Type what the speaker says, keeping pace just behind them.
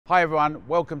Hi everyone,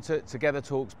 welcome to Together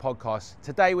Talks podcast.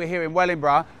 Today we're here in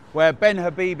Wellingborough where Ben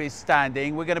Habib is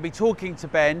standing. We're going to be talking to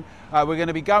Ben. We're going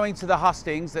to be going to the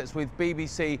hustings that's with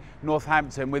BBC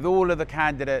Northampton with all of the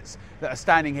candidates that are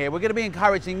standing here. We're going to be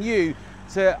encouraging you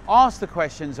to ask the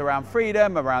questions around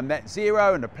freedom, around net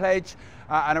zero and the pledge,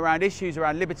 and around issues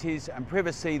around liberties and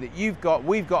privacy that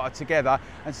we've got together,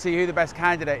 and see who the best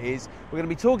candidate is. We're going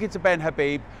to be talking to Ben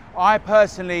Habib. I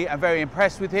personally am very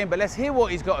impressed with him, but let's hear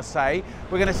what he's got to say.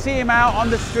 We're going to see him out on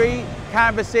the street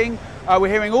canvassing. We're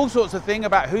hearing all sorts of things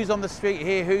about who's on the street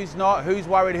here, who's not, who's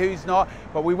worried, who's not,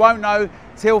 but we won't know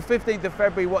till 15th of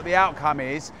February what the outcome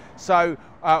is. So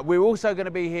we're also going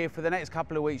to be here for the next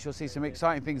couple of weeks. You'll see some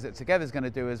exciting things that Together's going to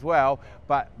do as well,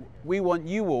 but we want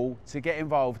you all to get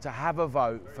involved, to have a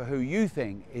vote for who you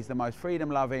think is the most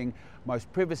freedom-loving,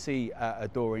 most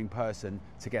privacy-adoring person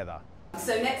together.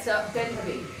 So next up, Ben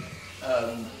Habib.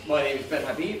 My name is Ben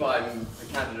Habib. I'm the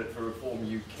candidate for Reform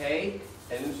UK.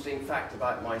 An interesting fact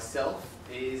about myself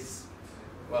is,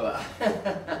 well,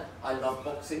 I love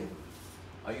boxing.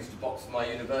 I used to box in my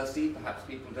university. Perhaps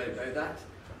people don't know that,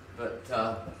 but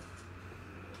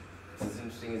it's as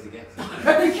interesting as it gets.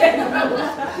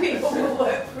 Okay, people will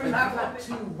work through that. We've had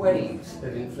two waves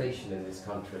of inflation in this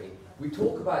country. We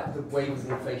talk about the wave of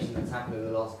inflation that's happened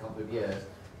in the last couple of years,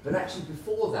 but actually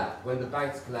before that, when the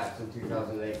banks collapsed in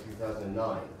 2008,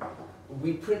 2009,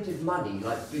 we printed money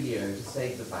like billion to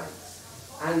save the banks.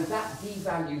 And that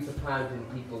devalued the pound in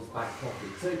people's back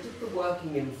pockets. So it took the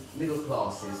working and middle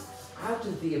classes out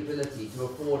of the ability to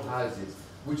afford houses,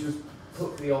 which was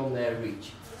put beyond their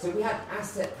reach. So we had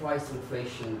asset price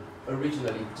inflation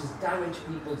originally, which has damaged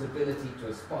people's ability to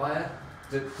aspire,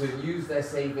 to use their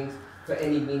savings for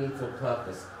any meaningful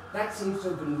purpose. That seems to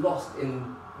have been lost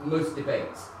in most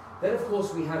debates. Then, of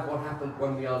course, we had what happened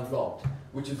when we unlocked,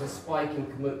 which was a spike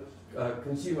in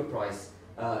consumer price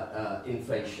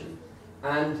inflation.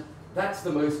 And that's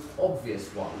the most obvious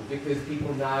one, because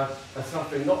people now are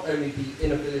suffering not only the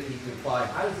inability to buy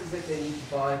houses that they need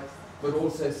to buy, but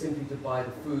also simply to buy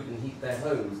the food and heat their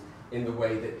homes in the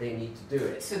way that they need to do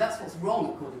it. So that's what's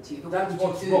wrong, according to you. But that's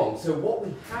what's wrong. So what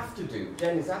we have to do,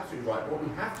 Jen is absolutely right, what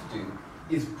we have to do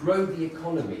is grow the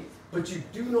economy. But you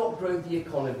do not grow the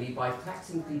economy by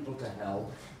taxing people to hell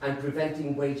and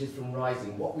preventing wages from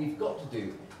rising. What we've got to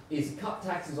do is cut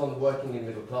taxes on the working and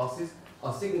middle classes.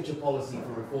 Our signature policy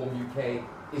for Reform UK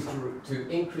is to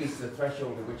increase the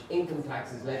threshold at which income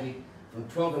tax is levied from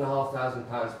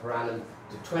 £12,500 per annum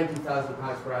to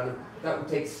 £20,000 per annum. That would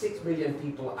take 6 million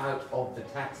people out of the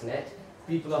tax net.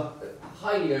 People are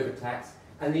highly overtaxed.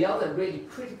 And the other really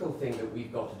critical thing that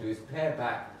we've got to do is pare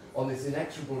back on this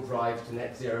inexorable drive to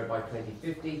net zero by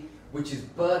 2050, which is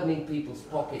burdening people's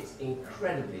pockets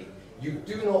incredibly. You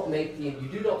do not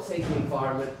save the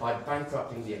environment by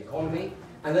bankrupting the economy.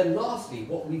 And then lastly,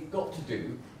 what we've got to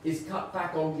do is cut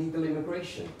back on legal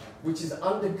immigration, which is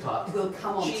undercut. We'll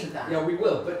come on to that. Yeah, we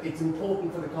will, but it's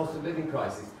important for the cost of living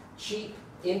crisis. Cheap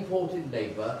imported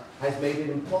labour has made it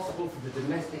impossible for the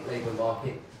domestic labour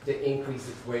market to increase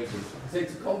its wages. So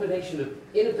it's a combination of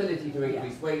inability to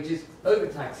increase wages,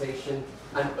 over-taxation,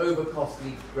 and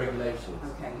over-costly regulations.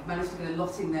 Okay, you've managed to get a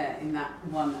lot in there in that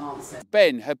one answer.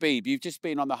 Ben Habib, you've just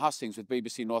been on the hustings with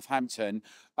BBC Northampton.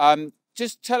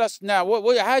 Just tell us now,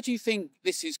 how do you think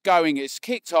this is going? It's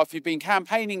kicked off, you've been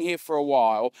campaigning here for a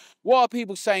while. What are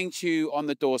people saying to you on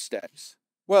the doorsteps?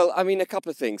 Well, I mean, a couple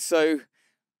of things. So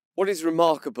what is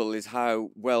remarkable is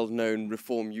how well-known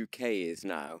Reform UK is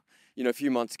now. You know, a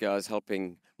few months ago, I was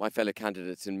helping my fellow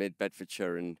candidates in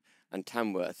Mid-Bedfordshire and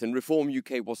Tamworth, and Reform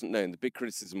UK wasn't known. The big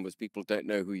criticism was people don't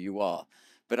know who you are.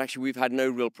 But actually, we've had no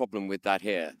real problem with that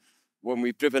here. When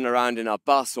we've driven around in our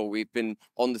bus or we've been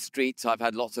on the streets, I've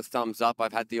had lots of thumbs up.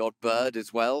 I've had the odd bird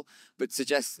as well, but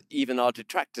suggests even our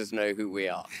detractors know who we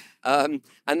are. And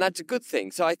that's a good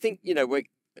thing. So I think, you know,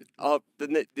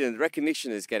 the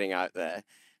recognition is getting out there.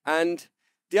 And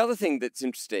the other thing that's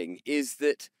interesting is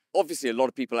that obviously a lot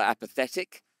of people are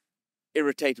apathetic,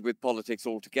 irritated with politics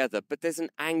altogether, but there's an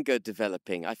anger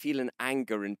developing. I feel an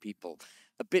anger in people,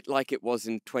 a bit like it was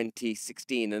in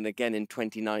 2016 and again in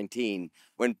 2019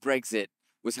 when Brexit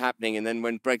was happening and then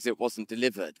when Brexit wasn't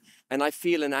delivered. And I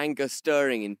feel an anger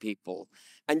stirring in people.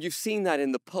 And you've seen that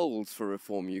in the polls for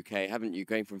Reform UK, haven't you?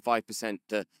 Going from 5%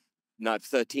 to now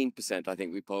 13%, I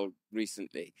think we polled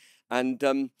recently. And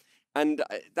And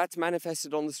that's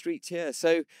manifested on the streets here.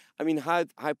 So, I mean, how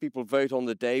people vote on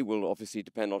the day will obviously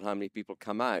depend on how many people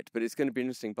come out, but it's going to be an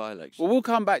interesting by-election. Well, we'll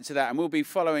come back to that, and we'll be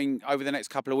following over the next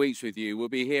couple of weeks with you. We'll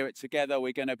be here together.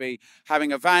 We're going to be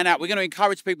having a van out. We're going to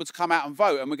encourage people to come out and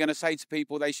vote, and we're going to say to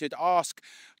people they should ask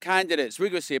candidates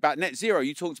rigorously about net zero.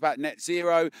 You talked about net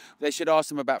zero. They should ask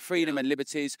them about freedom and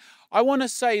liberties. I want to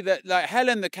say that, like,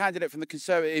 Helen, the candidate from the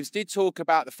Conservatives, did talk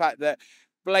about the fact that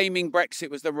blaming Brexit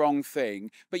was the wrong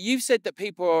thing. But you've said that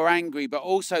people are angry, but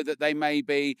also that they may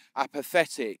be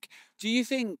apathetic. Do you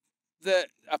think that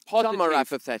a positive... Some are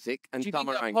apathetic and some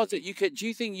are angry. What do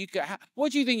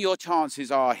you think your chances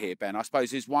are here, Ben? I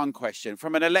suppose is one question.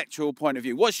 From an electoral point of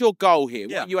view, what's your goal here?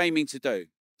 What are you aiming to do?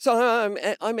 So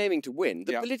I'm aiming to win.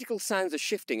 The political sands are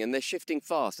shifting, and they're shifting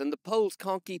fast, and the polls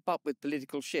can't keep up with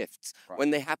political shifts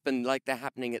when they happen like they're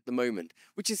happening at the moment,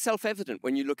 which is self-evident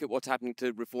when you look at what's happening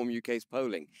to Reform UK's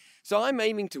polling. So I'm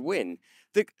aiming to win.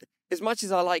 As much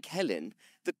as I like Helen,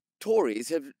 the Tories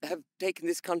have taken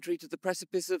this country to the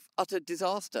precipice of utter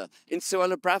disaster. In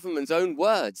Suella Braverman's own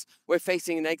words, we're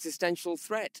facing an existential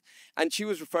threat. And she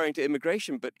was referring to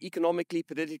immigration, but economically,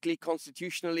 politically,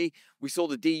 constitutionally, we saw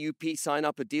the DUP sign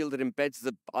up a deal that embeds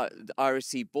the Irish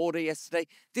Sea border yesterday.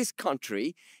 This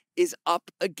country is up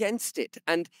against it.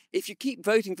 And if you keep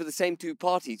voting for the same two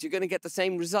parties, you're going to get the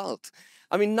same result.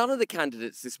 I mean, none of the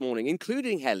candidates this morning,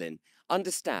 including Helen,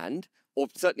 understand, or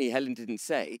certainly Helen didn't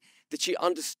say, that she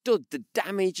understood the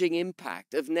damaging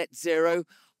impact of net zero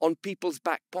on people's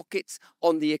back pockets,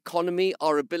 on the economy,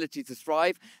 our ability to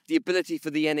thrive, the ability for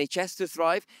the NHS to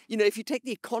thrive. You know, if you take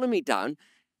the economy down,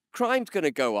 crime's going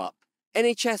to go up.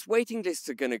 NHS waiting lists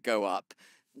are going to go up.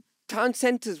 Town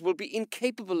centres will be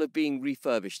incapable of being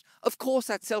refurbished. Of course,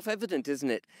 that's self-evident,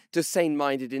 isn't it, to a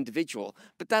sane-minded individual?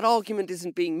 But that argument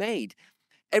isn't being made.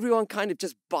 Everyone kind of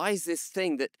just buys this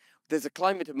thing that there's a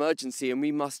climate emergency and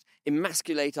we must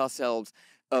emasculate ourselves,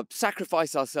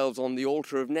 sacrifice ourselves on the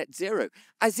altar of net zero,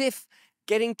 as if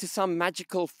getting to some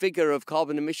magical figure of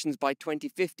carbon emissions by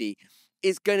 2050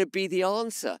 is going to be the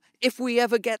answer, if we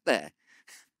ever get there.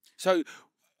 So,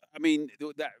 I mean,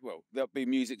 there'll be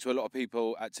music to a lot of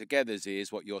people at Together's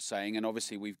ears, what you're saying. And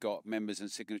obviously we've got members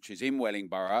and signatories in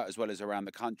Wellingborough as well as around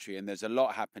the country. And there's a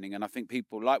lot happening. And I think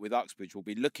people, like with Uxbridge, will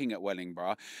be looking at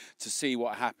Wellingborough to see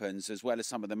what happens, as well as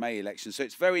some of the May elections. So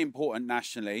it's very important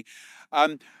nationally.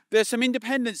 There's some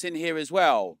independents in here as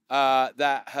well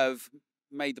that have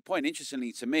made the point.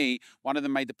 Interestingly to me, one of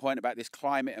them made the point about this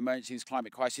climate emergency, this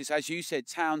climate crisis. As you said,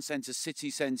 town centres, city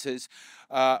centres,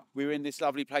 we're in this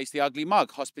lovely place, the Ugly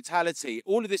Mug, hospitality.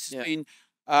 All of this has been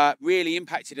really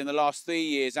impacted in the last 3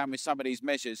 years, and with some of these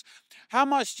measures. How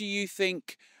much do you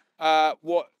think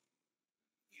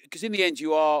because in the end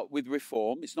you are with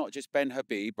Reform, it's not just Ben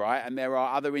Habib, right? And there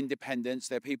are other independents,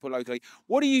 there are people locally.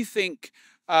 What do you think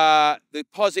the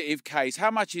positive case,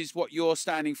 how much is what you're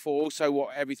standing for, also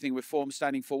what everything Reform's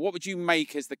standing for? What would you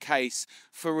make as the case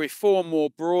for Reform more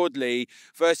broadly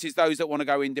versus those that want to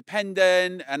go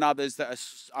independent and others that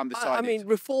are undecided? I mean,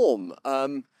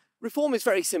 Reform is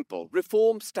very simple.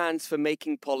 Reform stands for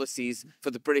making policies for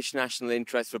the British national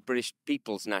interest, for British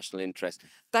people's national interest.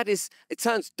 That is, it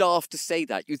sounds daft to say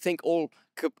that. You'd think all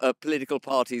political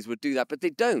parties would do that, but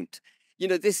they don't. You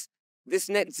know, this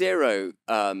net zero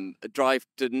drive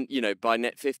to, by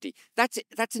net 50,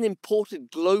 that's an imported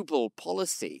global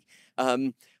policy.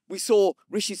 We saw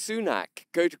Rishi Sunak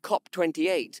go to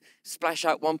COP28, splash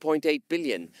out 1.8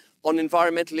 billion on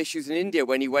environmental issues in India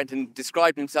when he went and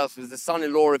described himself as the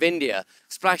son-in-law of India,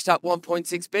 splashed out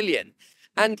 1.6 billion.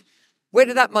 And where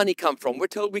did that money come from? We're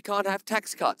told we can't have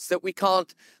tax cuts, that we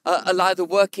can't allow the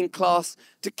working class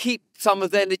to keep some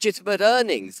of their legitimate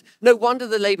earnings. No wonder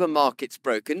the labour market's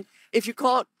broken. If you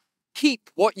can't keep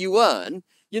what you earn,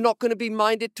 you're not going to be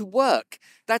minded to work.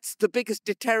 That's the biggest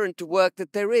deterrent to work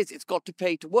that there is. It's got to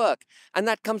pay to work. And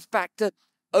that comes back to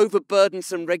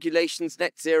overburdensome regulations,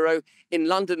 net zero in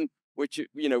London, which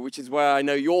is where I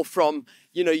know you're from.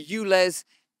 ULEZ,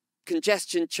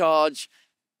 congestion charge,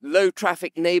 low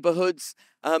traffic neighbourhoods.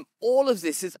 All of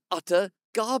this is utter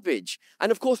garbage. And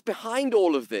of course, behind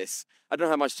all of this, I don't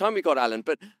know how much time we got, Alan,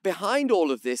 but behind all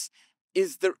of this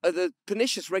is the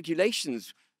pernicious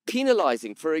regulations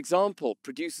penalising, for example,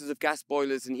 producers of gas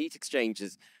boilers and heat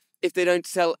exchangers if they don't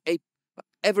sell a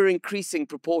ever-increasing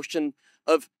proportion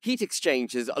of heat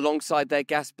exchangers alongside their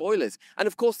gas boilers. And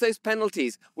of course, those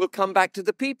penalties will come back to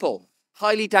the people.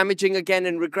 Highly damaging again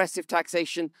in regressive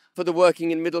taxation for the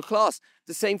working and middle class.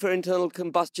 The same for internal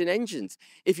combustion engines.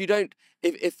 If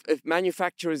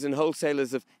manufacturers and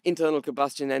wholesalers of internal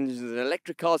combustion engines and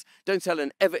electric cars don't sell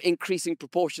an ever-increasing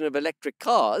proportion of electric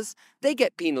cars, they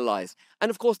get penalised. And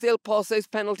of course, they'll pass those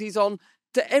penalties on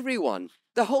to everyone.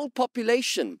 The whole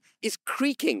population is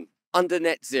creaking under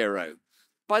net zero.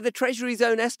 By the Treasury's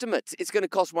own estimates, it's going to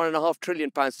cost £1.5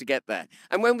 trillion to get there.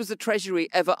 And when was the Treasury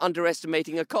ever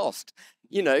underestimating a cost?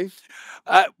 You know.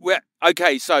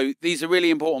 Okay, so these are really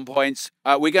important points.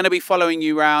 We're going to be following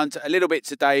you around a little bit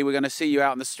today. We're going to see you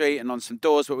out on the street and on some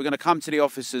doors, but we're going to come to the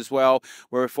office as well.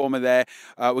 We're Reformer there.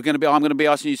 I'm going to be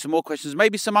asking you some more questions,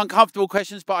 maybe some uncomfortable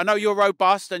questions, but I know you're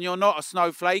robust and you're not a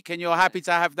snowflake and you're happy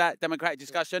to have that democratic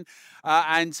discussion.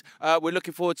 And we're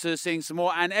looking forward to seeing some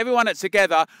more. And everyone that's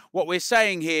together, what we're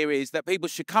saying here is that people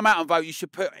should come out and vote. You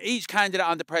should put each candidate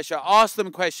under pressure, ask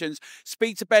them questions,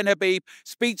 speak to Ben Habib,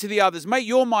 speak to the others, make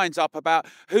your minds up about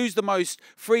who's the most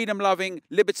freedom-loving,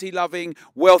 liberty-loving,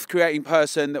 wealth-creating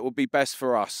person that will be best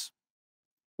for us.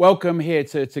 Welcome here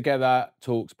to Together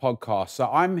Talks podcast. So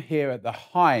I'm here at the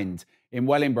Hind in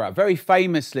Wellingborough. Very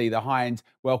famously, the Hind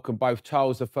welcomed both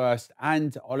Charles I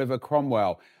and Oliver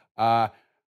Cromwell. I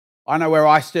know where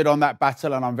I stood on that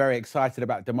battle, and I'm very excited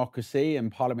about democracy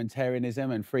and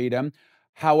parliamentarianism and freedom.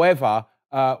 However,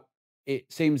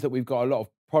 it seems that we've got a lot of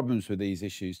problems with these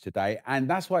issues today, and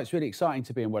that's why it's really exciting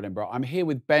to be in Wellingborough. I'm here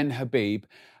with Ben Habib,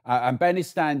 and Ben is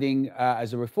standing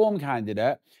as a Reform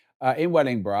candidate in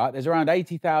Wellingborough. There's around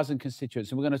 80,000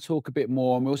 constituents, and we're going to talk a bit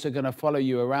more, and we're also going to follow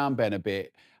you around, Ben, a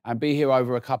bit, and be here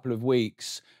over a couple of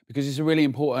weeks, because it's a really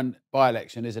important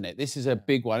by-election, isn't it? This is a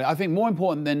big one. I think more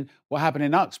important than what happened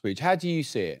in Uxbridge. How do you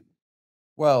see it?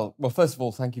 Well, first of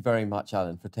all, thank you very much,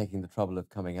 Alan, for taking the trouble of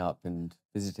coming up and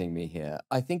visiting me here.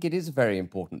 I think it is a very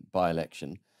important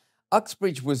by-election.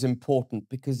 Uxbridge was important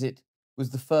because it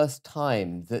was the first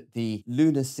time that the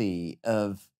lunacy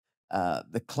of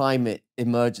the climate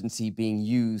emergency being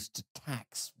used to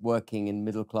tax working and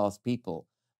middle-class people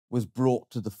was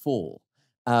brought to the fore.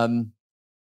 You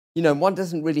know, one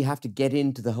doesn't really have to get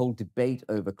into the whole debate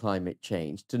over climate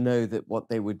change to know that what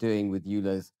they were doing with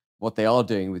ULEZ, what they are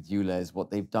doing with ULEZ,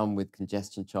 what they've done with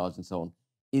congestion charge and so on,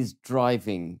 is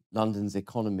driving London's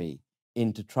economy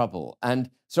into trouble.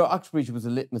 And so Uxbridge was a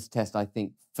litmus test, I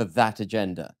think, for that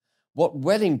agenda. What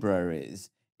Wellingborough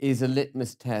is a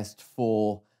litmus test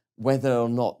for whether or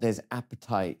not there's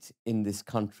appetite in this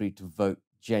country to vote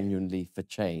genuinely for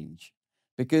change.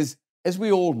 Because as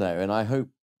we all know, and I hope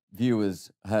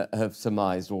viewers have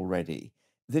surmised already,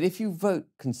 that if you vote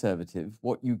Conservative,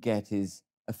 what you get is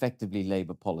effectively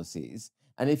Labour policies.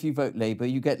 And if you vote Labour,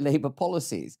 you get Labour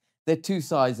policies. They're two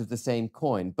sides of the same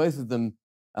coin. Both of them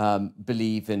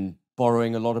believe in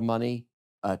borrowing a lot of money,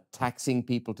 taxing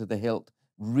people to the hilt,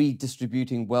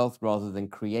 redistributing wealth rather than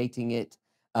creating it,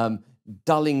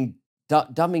 dumbing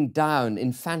down,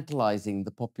 infantilizing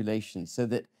the population so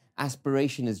that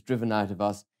aspiration is driven out of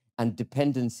us and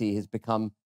dependency has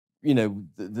become, you know,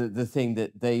 the thing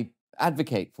that they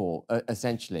advocate for,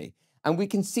 essentially. And we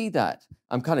can see that.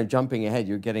 I'm kind of jumping ahead.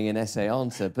 You're getting an essay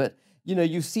answer. But, you know,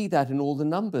 you see that in all the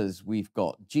numbers we've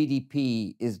got.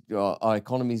 GDP is, our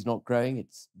economy is not growing.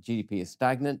 GDP is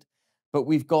stagnant. But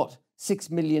we've got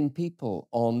 6 million people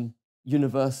on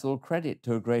universal credit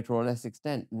to a greater or less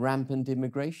extent, rampant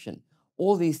immigration.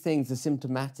 All these things are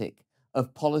symptomatic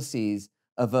of policies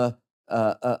of a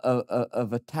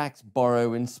tax,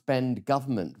 borrow and spend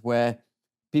government where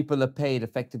people are paid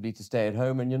effectively to stay at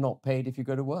home and you're not paid if you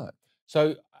go to work.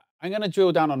 So I'm going to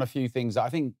drill down on a few things that I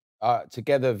think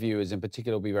Together viewers in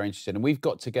particular will be very interested in. We've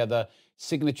got Together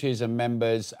signatories and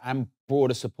members and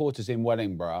broader supporters in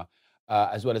Wellingborough,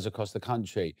 as well as across the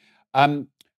country.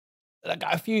 Like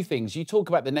a few things. You talk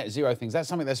about the net zero things. That's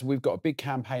something that we've got a big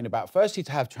campaign about. Firstly,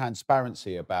 to have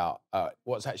transparency about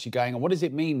what's actually going on. What does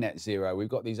it mean, net zero? We've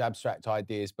got these abstract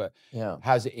ideas, but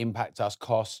how does it impact us,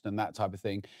 cost and that type of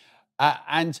thing?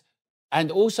 And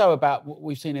also about what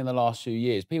we've seen in the last few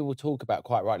years. People talk about,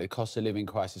 quite rightly, the cost of living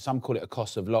crisis. Some call it a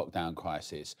cost of lockdown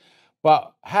crisis.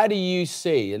 But how do you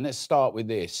see, and let's start with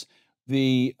this,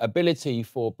 the ability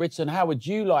for Britain, how would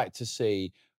you like to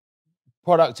see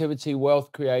productivity,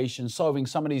 wealth creation, solving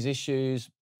some of these issues?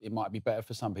 It might be better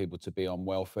for some people to be on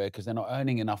welfare because they're not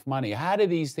earning enough money. How do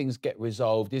these things get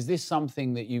resolved? Is this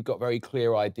something that you've got very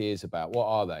clear ideas about? What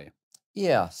are they?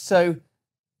 Yeah, so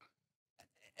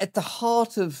at the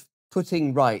heart of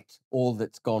putting right all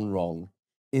that's gone wrong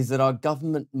is that our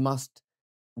government must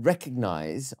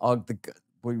recognise,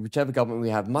 whichever government we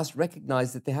have, must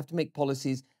recognise that they have to make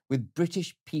policies with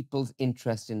British people's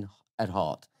interest at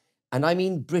heart. And I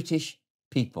mean British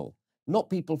people, not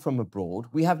people from abroad.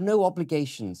 We have no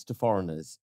obligations to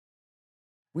foreigners.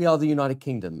 We are the United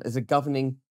Kingdom. As a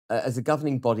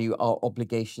governing body, our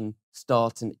obligation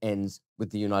starts and ends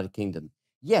with the United Kingdom.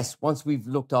 Yes, once we've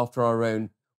looked after our own,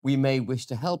 we may wish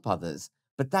to help others,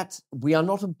 but we are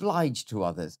not obliged to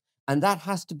others, and that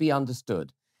has to be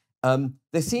understood.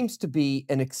 there seems to be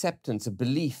an acceptance, a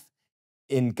belief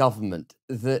in government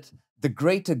that the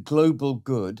greater global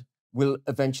good will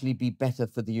eventually be better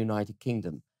for the United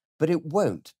Kingdom. But it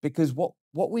won't, because what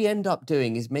we end up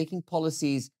doing is making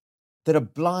policies that are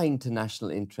blind to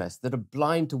national interest, that are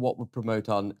blind to what would promote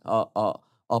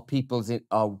our people's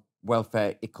our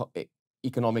welfare,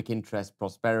 economic interest,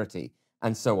 prosperity,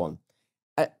 and so on.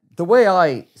 The way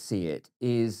I see it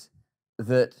is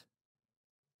that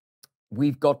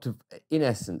we've got to, in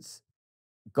essence,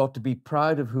 got to be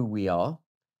proud of who we are.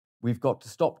 We've got to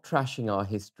stop trashing our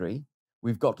history.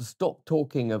 We've got to stop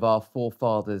talking of our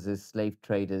forefathers as slave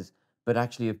traders, but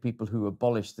actually of people who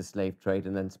abolished the slave trade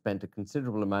and then spent a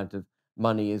considerable amount of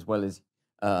money, as well as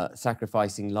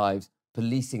sacrificing lives,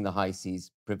 policing the high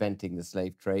seas, preventing the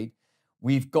slave trade.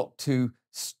 We've got to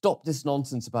stop this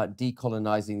nonsense about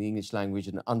decolonizing the English language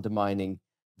and undermining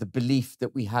the belief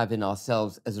that we have in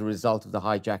ourselves as a result of the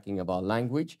hijacking of our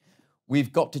language.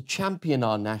 We've got to champion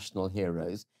our national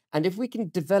heroes. And if we can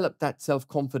develop that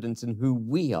self-confidence in who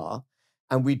we are,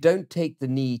 and we don't take the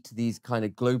knee to these kind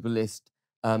of globalist,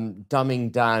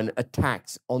 dumbing down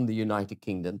attacks on the United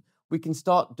Kingdom, we can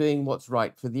start doing what's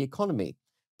right for the economy.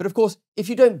 But of course, if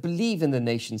you don't believe in the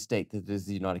nation state that is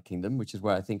the United Kingdom, which is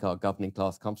where I think our governing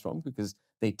class comes from, because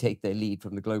they take their lead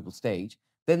from the global stage,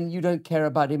 then you don't care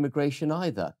about immigration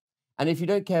either. And if you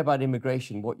don't care about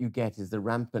immigration, what you get is the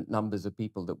rampant numbers of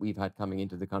people that we've had coming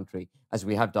into the country, as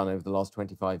we have done over the last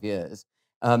 25 years,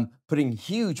 putting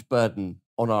huge burden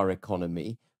on our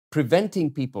economy,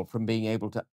 preventing people from being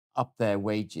able to up their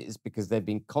wages because they've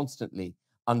been constantly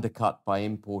undercut by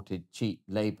imported cheap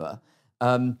labor.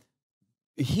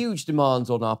 Huge demands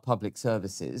on our public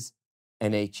services,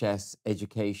 NHS,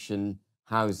 education,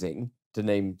 housing, to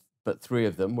name but three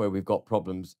of them, where we've got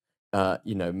problems,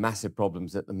 massive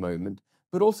problems at the moment,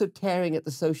 but also tearing at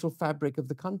the social fabric of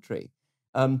the country.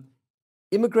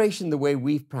 Immigration, the way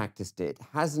we've practiced it,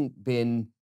 hasn't been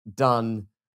done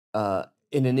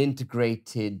in an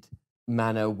integrated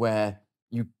manner where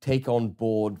you take on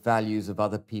board values of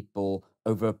other people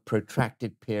over a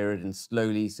protracted period and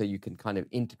slowly, so you can kind of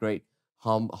integrate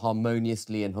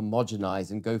harmoniously and homogenize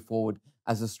and go forward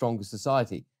as a stronger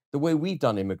society. The way we've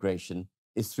done immigration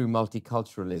is through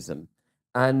multiculturalism.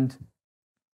 And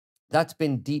that's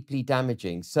been deeply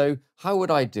damaging. So how would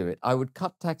I do it? I would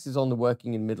cut taxes on the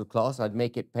working and middle class. I'd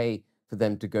make it pay for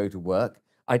them to go to work.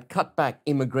 I'd cut back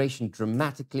immigration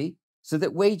dramatically so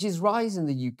that wages rise in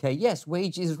the UK. Yes,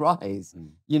 wages rise.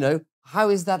 How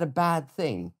is that a bad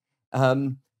thing?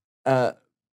 Let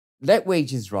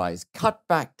wages rise, cut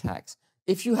back tax.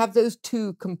 If you have those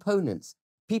two components,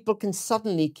 people can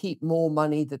suddenly keep more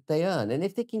money that they earn. And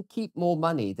if they can keep more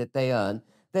money that they earn,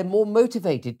 they're more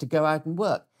motivated to go out and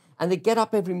work. And they get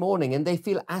up every morning and they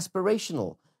feel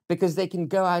aspirational because they can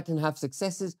go out and have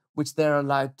successes which they're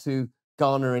allowed to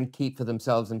garner and keep for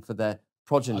themselves and for their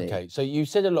progeny. Okay, so you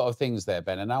said a lot of things there,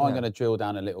 Ben, and now I'm going to drill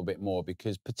down a little bit more,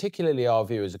 because particularly our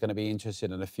viewers are going to be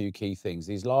interested in a few key things.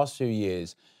 These last few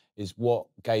years is what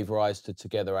gave rise to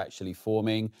Together actually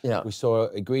forming. Yeah. We saw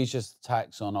egregious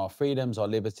attacks on our freedoms, our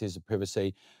liberties of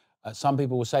privacy. Some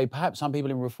people will say, perhaps some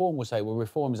people in Reform will say, well,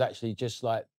 Reform is actually just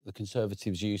like the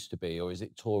Conservatives used to be, or is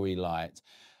it Tory light?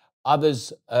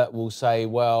 Others will say,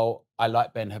 well, I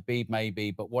like Ben Habib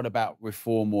maybe, but what about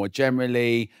Reform more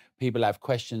generally? People have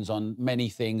questions on many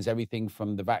things, everything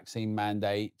from the vaccine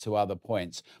mandate to other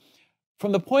points.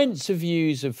 From the points of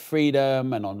views of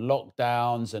freedom and on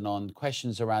lockdowns and on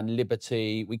questions around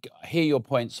liberty, we hear your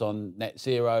points on net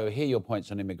zero, hear your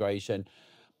points on immigration,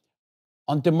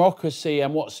 on democracy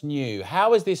and what's new.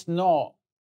 How is this not,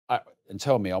 and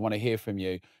tell me, I want to hear from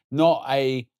you, not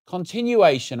a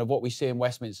continuation of what we see in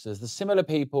Westminster? The similar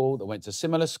people that went to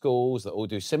similar schools, that all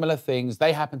do similar things.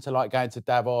 They happen to like going to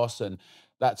Davos and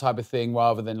that type of thing,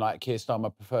 rather than like Keir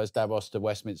Starmer prefers Davos to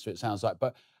Westminster, it sounds like.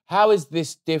 But how is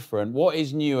this different? What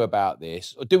is new about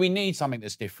this? Or do we need something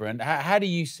that's different? How do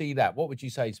you see that? What would you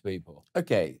say to people?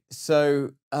 Okay,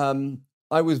 so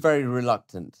I was very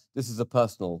reluctant. This is a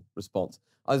personal response.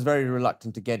 I was very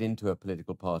reluctant to get into a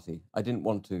political party. I didn't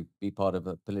want to be part of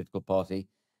a political party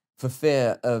for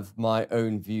fear of my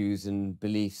own views and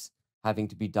beliefs having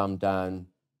to be dumbed down,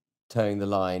 towing the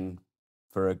line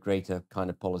for a greater kind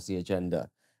of policy agenda.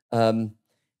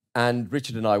 And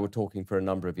Richard and I were talking for a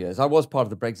number of years. I was part of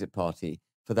the Brexit Party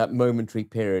for that momentary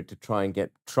period to try and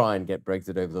get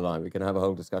Brexit over the line. We can have a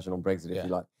whole discussion on Brexit if you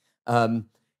like.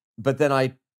 But then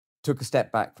I took a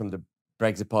step back from the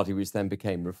Brexit Party, which then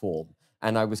became Reform.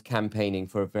 And I was campaigning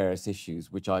for various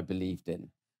issues which I believed in,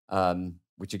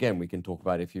 which again, we can talk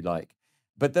about if you like.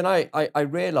 But then I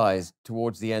realized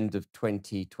towards the end of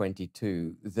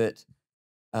 2022 that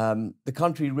The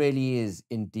country really is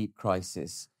in deep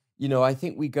crisis. You know, I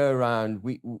think we go around,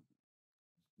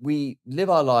 we live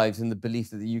our lives in the belief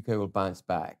that the UK will bounce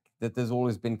back, that there's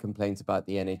always been complaints about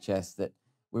the NHS, that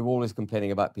we're always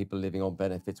complaining about people living on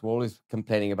benefits, we're always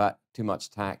complaining about too much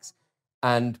tax,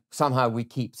 and somehow we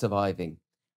keep surviving.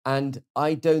 And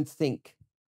I don't think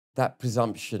that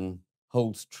presumption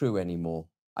holds true anymore.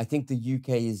 I think the UK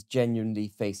is genuinely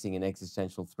facing an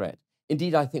existential threat.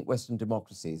 Indeed, I think Western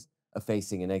democracies are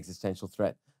facing an existential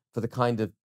threat for the kind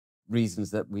of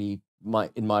reasons that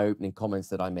in my opening comments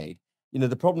that I made. You know,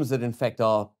 the problems that infect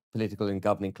our political and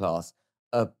governing class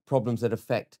are problems that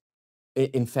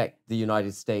infect the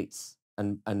United States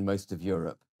and most of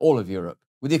Europe, all of Europe,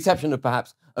 with the exception of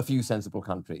perhaps a few sensible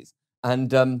countries.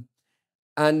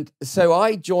 And so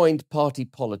I joined party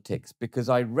politics because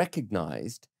I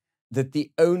recognized that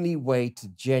the only way to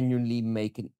genuinely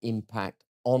make an impact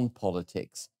on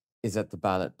politics is at the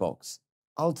ballot box.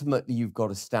 Ultimately, you've got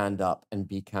to stand up and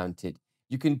be counted.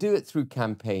 You can do it through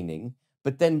campaigning,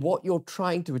 but then what you're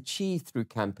trying to achieve through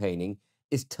campaigning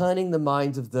is turning the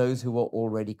minds of those who are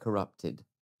already corrupted.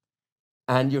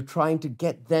 And you're trying to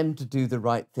get them to do the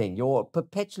right thing. You're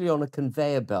perpetually on a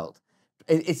conveyor belt.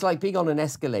 It's like being on an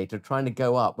escalator trying to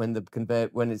go up when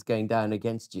it's going down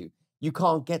against you. You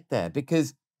can't get there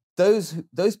because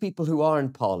those people who are in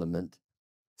Parliament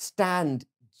stand,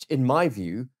 in my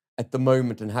view, at the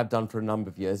moment and have done for a number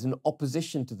of years, in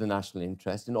opposition to the national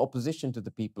interest, in opposition to the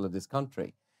people of this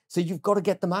country. So you've got to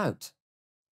get them out.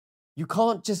 You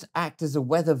can't just act as a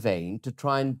weather vane to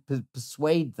try and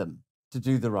persuade them to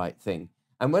do the right thing.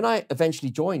 And when I eventually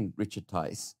joined Richard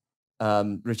Tice's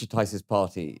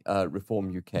party,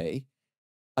 Reform UK,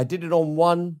 I did it on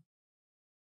one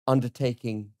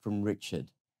undertaking from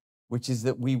Richard, which is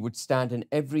that we would stand in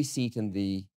every seat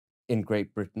in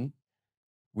Great Britain.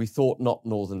 We thought not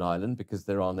Northern Ireland because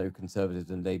there are no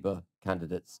Conservatives and Labour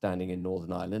candidates standing in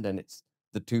Northern Ireland, and it's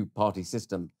the two-party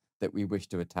system that we wish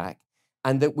to attack,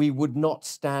 and that we would not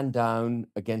stand down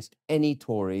against any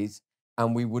Tories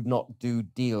and we would not do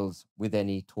deals with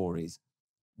any Tories.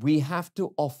 We have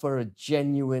to offer a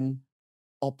genuine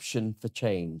option for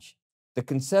change. The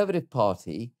Conservative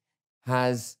Party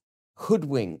has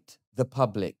hoodwinked the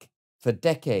public for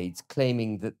decades,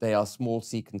 claiming that they are small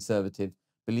c conservative,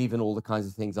 believe in all the kinds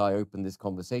of things I opened this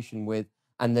conversation with,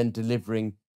 and then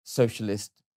delivering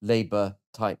socialist Labour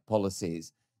type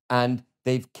policies. And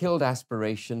they've killed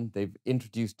aspiration, they've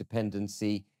introduced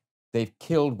dependency, they've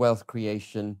killed wealth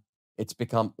creation. It's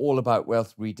become all about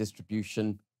wealth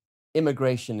redistribution.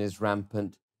 Immigration is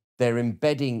rampant. They're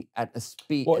embedding at a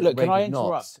speed. Well, look, can I of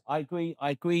knots. interrupt? I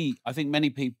agree. I think many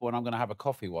people, and I'm going to have a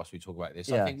coffee whilst we talk about this.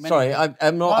 Yeah. I think many Sorry, people,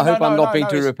 I'm not. I hope I'm not being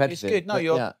too repetitive. It's good.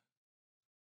 No,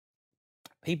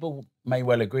 people may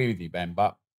well agree with you, Ben,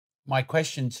 but my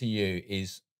question to you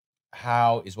is,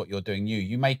 how is what you're doing new?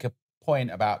 You make a point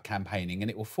about campaigning,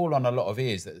 and it will fall on a lot of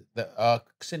ears that are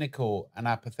cynical and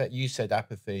apathetic. You said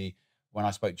apathy when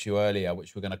I spoke to you earlier,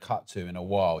 which we're going to cut to in a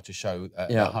while to show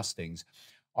the hustings.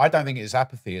 I don't think it's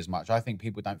apathy as much. I think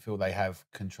people don't feel they have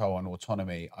control and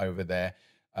autonomy over their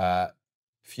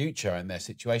future and their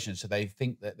situation. So they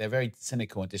think that they're very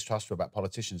cynical and distrustful about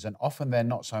politicians. And often they're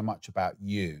not so much about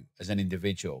you as an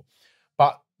individual.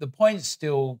 But the point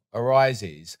still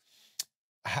arises,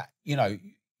 you know,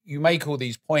 you make all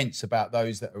these points about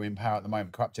those that are in power at the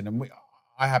moment, corrupted. And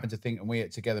I happen to think, and we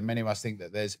together, many of us think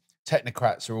that there's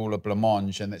technocrats are all a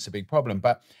blancmange and that's a big problem.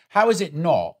 But how is it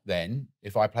not then,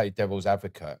 if I play devil's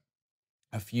advocate,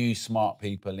 a few smart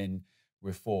people in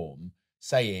reform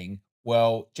saying,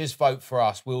 well, just vote for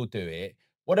us, we'll do it.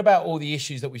 What about all the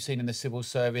issues that we've seen in the civil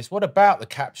service? What about the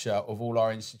capture of all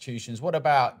our institutions? What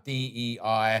about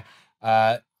DEI,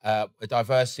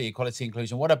 diversity, equality,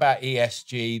 inclusion? What about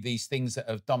ESG, these things that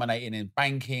have dominated in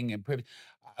banking and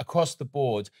across the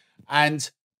board?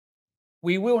 And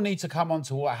we will need to come on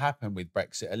to what happened with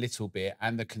Brexit a little bit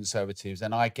and the Conservatives.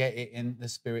 And I get it in the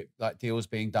spirit, like deals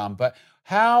being done. But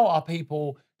how are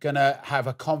people going to have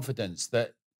a confidence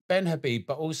that Ben Habib,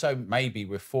 but also maybe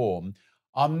Reform,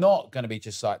 are not going to be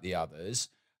just like the others?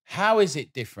 How is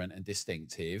it different and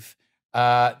distinctive?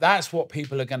 That's what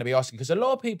people are going to be asking. Because a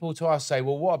lot of people to us say,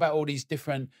 well, what about all these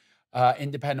different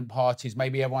independent parties?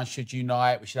 Maybe everyone should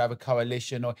unite. We should have a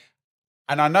coalition.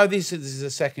 And I know this is a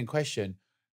second question.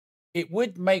 It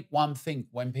would make one think,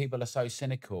 when people are so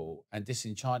cynical and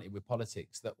disenchanted with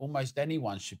politics, that almost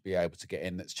anyone should be able to get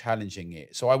in that's challenging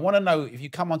it. So I want to know, if you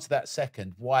come on to that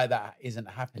second, why that isn't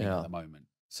happening at the moment.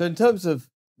 So in terms of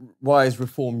why is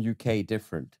Reform UK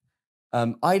different,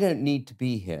 I don't need to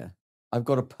be here. I've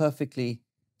got a perfectly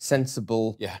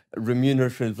sensible, Yeah.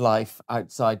 remunerative life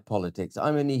outside politics.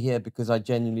 I'm only here because I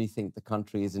genuinely think the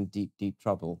country is in deep, deep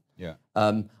trouble. Yeah.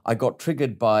 I got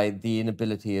triggered by the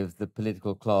inability of the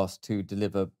political class to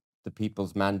deliver the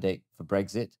people's mandate for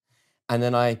Brexit. And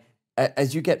then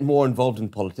as you get more involved in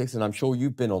politics, and I'm sure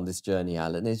you've been on this journey,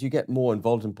 Alan, as you get more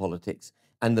involved in politics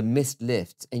and the mist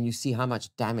lifts and you see how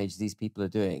much damage these people are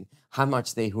doing, how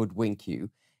much they hoodwink you,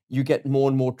 you get more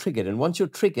and more triggered. And once you're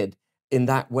triggered in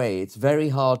that way, it's very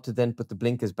hard to then put the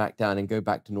blinkers back down and go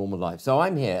back to normal life. So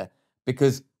I'm here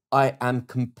because I am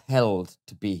compelled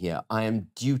to be here. I am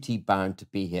duty bound to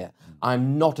be here.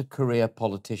 I'm not a career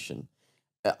politician.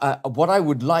 What I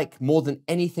would like more than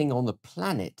anything on the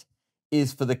planet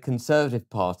is for the Conservative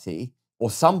Party or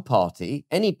some party,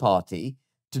 any party,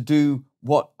 to do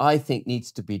what I think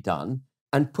needs to be done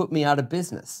and put me out of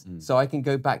business so I can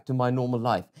go back to my normal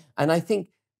life. And I think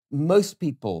most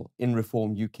people in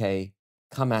Reform UK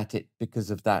come at it because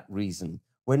of that reason.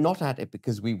 We're not at it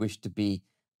because we wish to be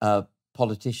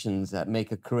politicians that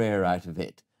make a career out of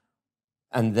it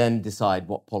and then decide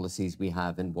what policies we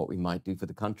have and what we might do for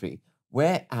the country.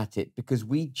 We're at it because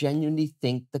we genuinely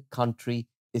think the country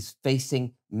is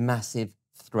facing massive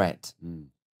threat.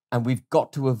 And we've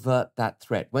got to avert that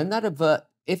threat.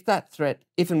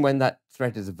 If and when that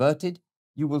threat is averted,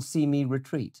 you will see me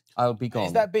retreat. I'll be gone.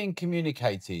 Is that being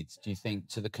communicated, do you think,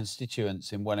 to the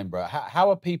constituents in Wellingborough? How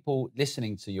are people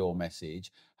listening to your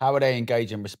message? How are they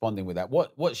engaging and responding with that?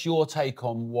 What's your take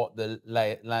on what the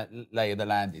lay of the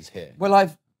land is here?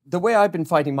 Well, the way I've been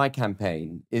fighting my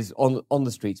campaign is on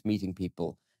the streets, meeting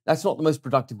people. That's not the most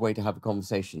productive way to have a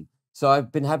conversation. So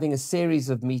I've been having a series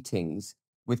of meetings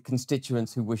with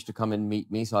constituents who wish to come and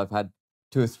meet me. So I've had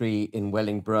 2 or 3 in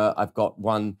Wellingborough. I've got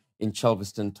one in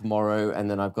Chelveston tomorrow, and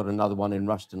then I've got another one in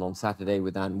Rushton on Saturday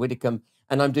with Anne Widdecombe.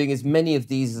 And I'm doing as many of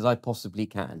these as I possibly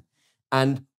can.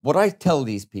 And what I tell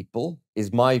these people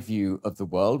is my view of the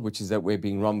world, which is that we're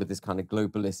being run with this kind of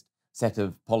globalist set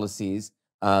of policies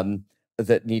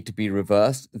that need to be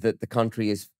reversed, that the country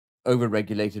is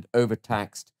overregulated,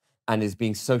 overtaxed, and is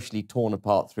being socially torn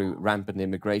apart through rampant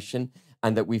immigration,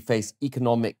 and that we face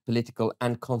economic, political,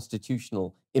 and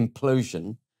constitutional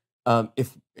implosion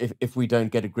if we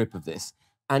don't get a grip of this.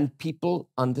 And people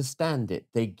understand it,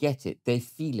 they get it, they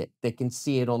feel it, they can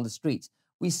see it on the streets.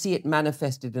 We see it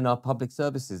manifested in our public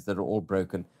services that are all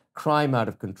broken, crime out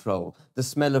of control, the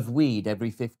smell of weed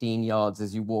every 15 yards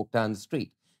as you walk down the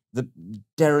street, the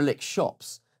derelict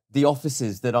shops, the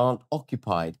offices that aren't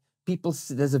occupied.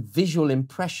 There's a visual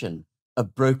impression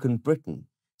of broken Britain.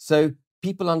 So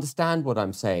people understand what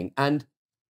I'm saying. And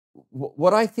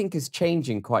what I think is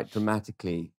changing quite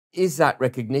dramatically is that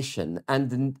recognition.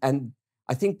 And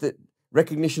I think that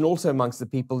recognition also amongst the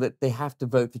people that they have to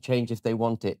vote for change if they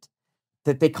want it,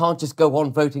 that they can't just go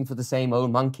on voting for the same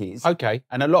old monkeys. Okay,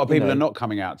 and a lot of people are not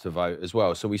coming out to vote as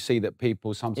well. So we see that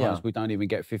people, sometimes we don't even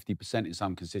get 50% in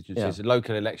some constituencies.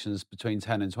 Local elections between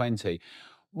 10 and 20.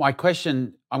 My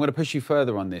question, I'm going to push you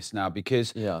further on this now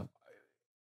because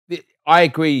I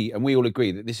agree, and we all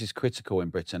agree, that this is critical in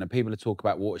Britain, and people talk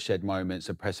about watershed moments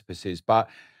and precipices, but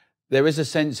there is a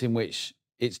sense in which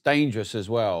it's dangerous as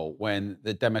well when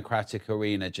the democratic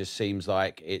arena just seems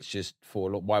like it's just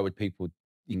why would people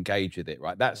engage with it,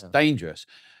 right? That's dangerous.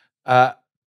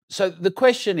 So the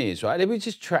question is, right, let me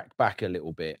just track back a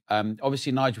little bit.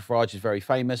 Obviously, Nigel Farage is very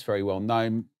famous, very well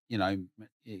known, you know,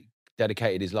 he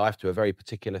dedicated his life to a very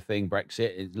particular thing,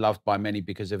 Brexit. It's loved by many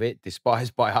because of it,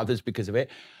 despised by others because of it.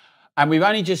 And we've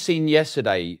only just seen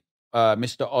yesterday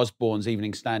Mr. Osborne's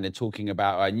Evening Standard talking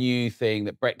about a new thing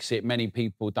that Brexit, many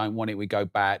people don't want it, we go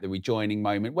back, the rejoining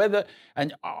moment,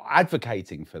 and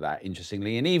advocating for that,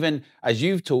 interestingly. And even as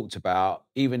you've talked about,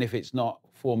 even if it's not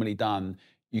formally done,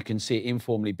 you can see it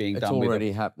informally being done. It's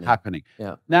already happening.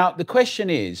 Yeah. Now, the question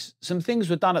is, some things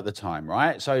were done at the time,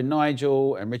 right? So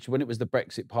Nigel and Richard, when it was the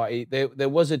Brexit party, there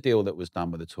was a deal that was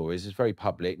done with the Tories. It's very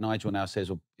public. Nigel now says,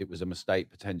 well, it was a mistake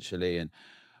potentially, and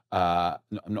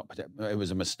it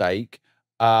was a mistake.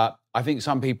 I think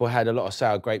some people had a lot of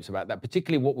sour grapes about that,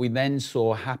 particularly what we then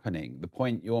saw happening. The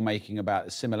point you're making about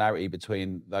the similarity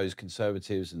between those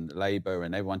Conservatives and Labour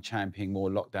and everyone championing more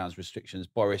lockdowns, restrictions,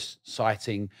 Boris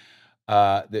citing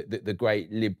the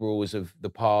great liberals of the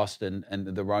past and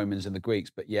the Romans and the Greeks,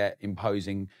 but yet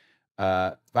imposing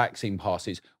vaccine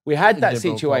passes. We had that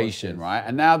situation, right?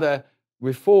 And now the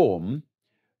reform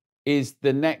is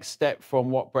the next step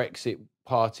from what Brexit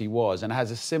Party was and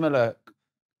has a similar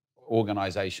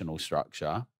organisational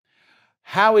structure.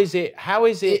 How is it?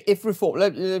 If reform,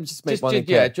 let me just make one thing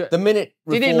clear. The minute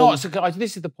reform, did it not? So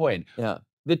this is the point. Yeah.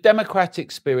 the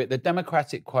democratic spirit, the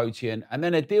democratic quotient, and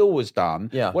then a deal was done.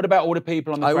 Yeah. What about all the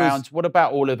people on the ground? What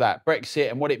about all of that? Brexit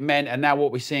and what it meant, and now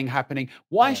what we're seeing happening.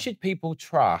 Why should people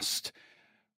trust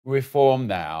reform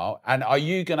now? And are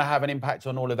you going to have an impact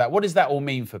on all of that? What does that all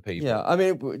mean for people? Yeah, I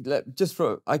mean,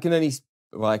 I can only,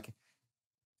 like,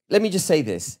 let me just say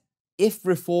this. If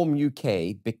Reform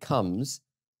UK becomes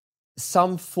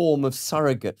some form of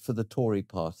surrogate for the Tory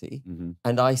party,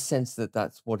 and I sense that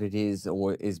that's what it is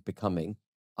or is becoming,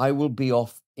 I will be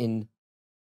off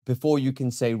before you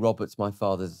can say Robert's my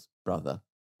father's brother.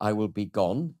 I will be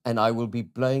gone, and I will be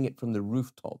blowing it from the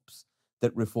rooftops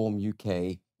that Reform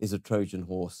UK is a Trojan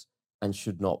horse and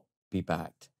should not be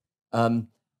backed.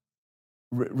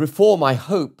 Reform, I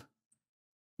hope,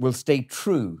 will stay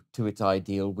true to its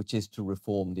ideal, which is to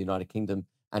reform the United Kingdom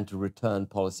and to return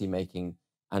policy making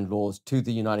and laws to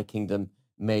the United Kingdom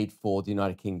made for the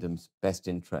United Kingdom's best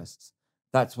interests.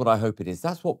 That's what I hope it is.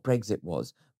 That's what Brexit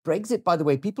was. Brexit, by the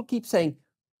way, people keep saying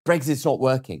Brexit's not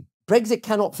working. Brexit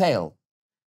cannot fail.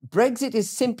 Brexit is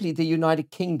simply the United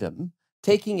Kingdom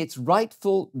taking its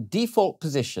rightful default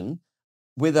position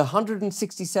with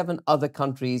 167 other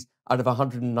countries out of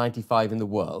 195 in the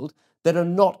world that are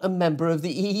not a member of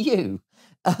the EU.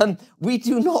 We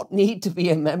do not need to be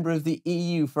a member of the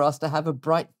EU for us to have a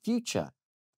bright future.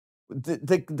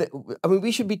 I mean,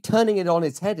 we should be turning it on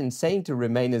its head and saying to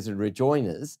Remainers and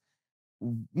Rejoiners,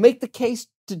 make the case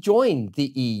to join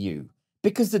the EU,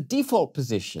 because the default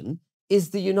position is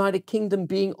the United Kingdom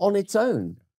being on its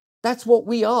own. That's what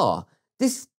we are.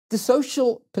 The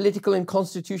social, political, and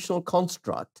constitutional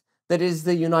construct that is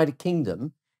the United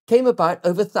Kingdom came about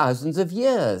over thousands of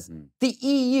years. The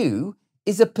EU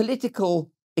is a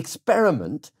political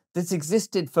experiment that's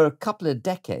existed for a couple of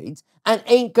decades and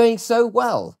ain't going so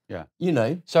well. Yeah. You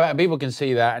know? So people can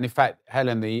see that. And in fact,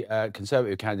 Helen, the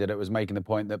Conservative candidate, was making the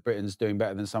point that Britain's doing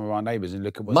better than some of our neighbours. And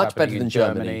look at what's happening in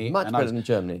Germany. Much better than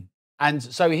Germany. And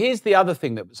so here's the other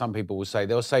thing that some people will say.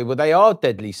 They'll say, well, they are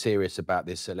deadly serious about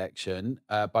this election,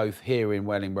 both here in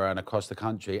Wellingborough and across the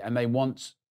country, and they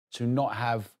want to not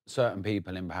have certain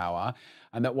people in power.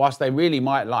 And that whilst they really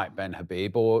might like Ben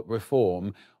Habib or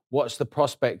reform, what's the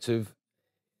prospect of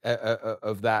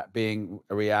that being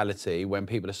a reality when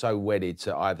people are so wedded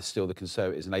to either still the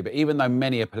Conservatives and Labour, even though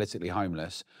many are politically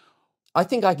homeless? I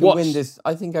think I can win this.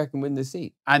 I think I can win this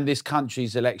seat. And this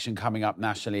country's election coming up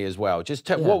nationally as well. Just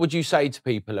what would you say to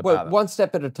people about that? One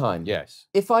step at a time. Yes.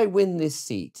 If I win this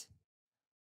seat,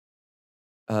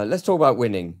 let's talk about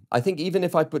winning. I think even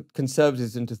if I put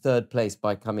Conservatives into third place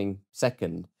by coming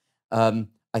second,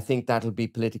 I think that'll be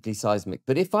politically seismic.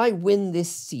 But if I win this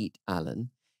seat, Alan,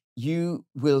 you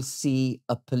will see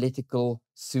a political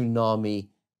tsunami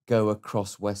go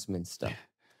across Westminster.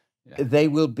 Yeah. They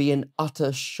will be in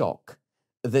utter shock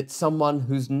that someone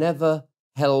who's never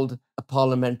held a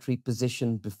parliamentary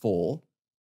position before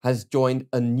has joined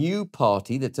a new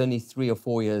party that's only 3 or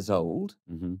 4 years old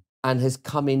and has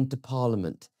come into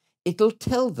Parliament. It'll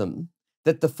tell them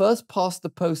that the first past the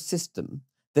post system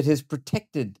that has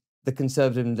protected the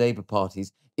Conservative and Labour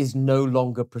parties is no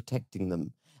longer protecting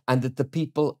them, and that the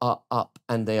people are up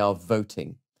and they are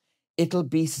voting. It'll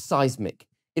be seismic.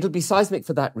 It'll be seismic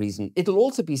for that reason. It'll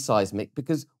also be seismic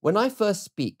because when I first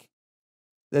speak,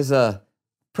 there's a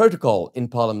protocol in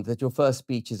Parliament that your first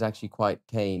speech is actually quite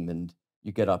tame and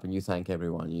you get up and you thank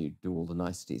everyone, you do all the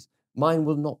niceties. Mine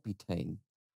will not be tame.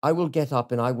 I will get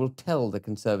up and I will tell the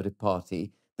Conservative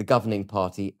Party, the governing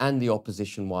party, and the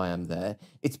opposition why I'm there.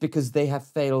 It's because they have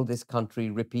failed this country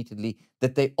repeatedly,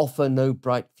 that they offer no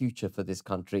bright future for this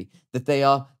country, that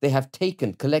they have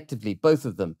taken, collectively, both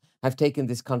of them, have taken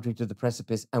this country to the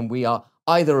precipice, and we are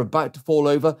either about to fall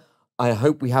over. I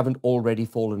hope we haven't already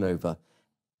fallen over.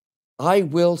 I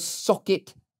will sock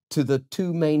it to the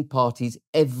two main parties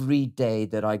every day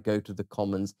that I go to the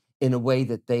Commons in a way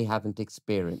that they haven't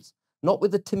experienced. Not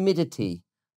with the timidity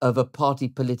of a party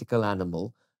political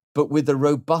animal, but with the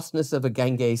robustness of a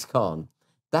Genghis Khan.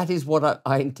 That is what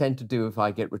I intend to do if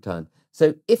I get returned.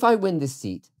 So if I win this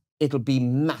seat, it'll be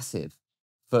massive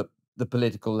for the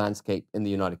political landscape in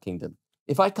the United Kingdom.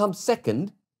 If I come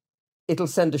second, it'll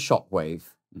send a shockwave.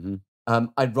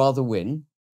 I'd rather win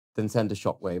than send a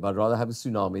shockwave. I'd rather have a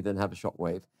tsunami than have a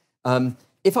shockwave.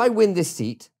 If I win this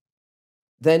seat,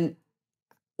 then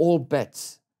all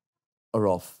bets are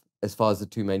off as far as the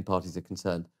two main parties are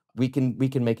concerned. We can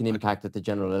make an impact at the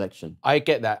general election. I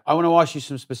get that. I want to ask you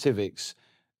some specifics.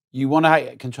 You want to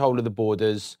have control of the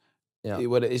borders. Yeah.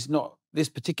 It's not, this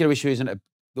particular issue isn't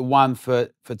the one for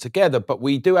together, but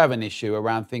we do have an issue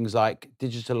around things like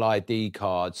digital ID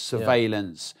cards,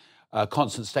 surveillance,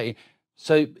 constant state.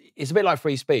 So it's a bit like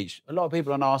free speech. A lot of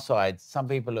people on our side, some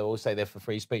people will say they're for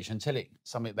free speech until it's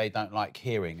something they don't like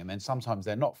hearing. And then sometimes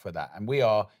they're not for that. And we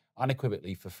are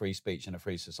unequivocally for free speech and a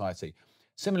free society.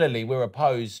 Similarly, we're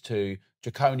opposed to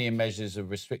draconian measures of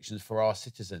restrictions for our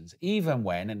citizens, even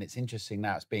when, and it's interesting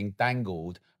now, it's being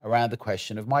dangled around the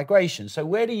question of migration. So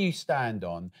where do you stand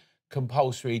on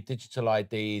compulsory digital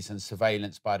IDs and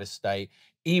surveillance by the state,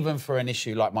 even for an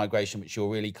issue like migration, which you're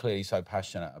really clearly so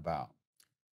passionate about?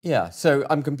 Yeah, so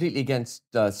I'm completely against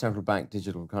central bank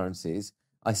digital currencies.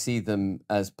 I see them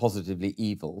as positively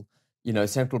evil. You know,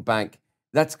 central bank,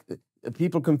 that's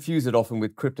people confuse it often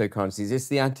with cryptocurrencies. It's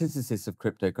the antithesis of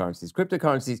cryptocurrencies.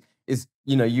 Cryptocurrencies is,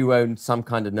 you know, you own some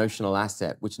kind of notional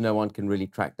asset which no one can really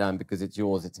track down because it's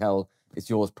yours, it's held, it's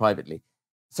yours privately.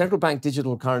 Central bank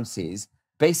digital currencies,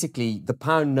 basically the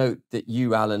pound note that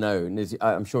you, Alan, own is,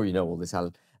 I'm sure you know all this,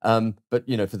 Alan, but,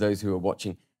 you know, for those who are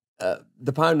watching,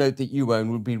 the pound note that you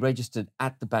own will be registered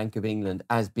at the Bank of England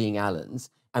as being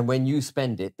Alan's. And when you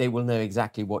spend it, they will know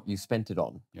exactly what you spent it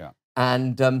on. Yeah.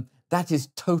 And that is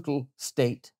total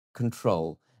state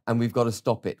control. And we've got to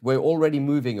stop it. We're already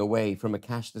moving away from a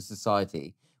cashless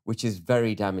society, which is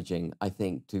very damaging, I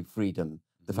think, to freedom.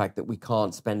 The fact that we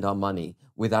can't spend our money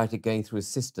without it going through a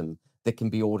system that can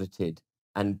be audited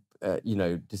and, you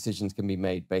know, decisions can be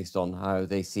made based on how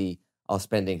they see our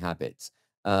spending habits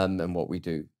and what we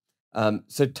do.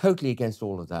 So totally against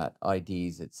all of that,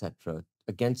 IDs, etc.,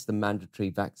 against the mandatory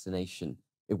vaccination.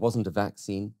 It wasn't a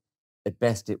vaccine. At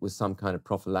best, it was some kind of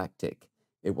prophylactic.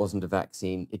 It wasn't a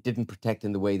vaccine. It didn't protect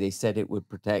in the way they said it would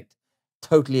protect.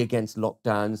 Totally against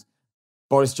lockdowns.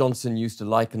 Boris Johnson used to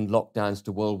liken lockdowns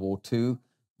to World War II,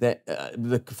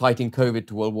 the fighting COVID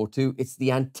to World War II. It's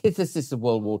the antithesis of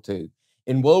World War II.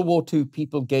 In World War II,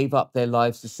 people gave up their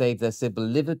lives to save their civil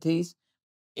liberties.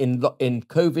 In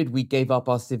COVID, we gave up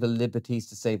our civil liberties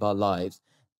to save our lives.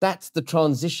 That's the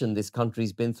transition this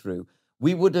country's been through.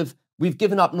 We've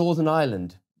given up Northern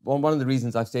Ireland. One of the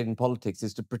reasons I've stayed in politics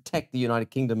is to protect the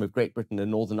United Kingdom of Great Britain and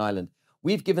Northern Ireland.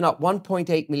 We've given up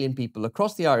 1.8 million people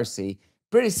across the Irish Sea,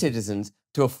 British citizens,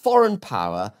 to a foreign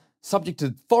power, subject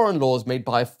to foreign laws made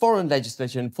by a foreign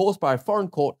legislature, enforced by a foreign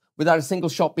court, without a single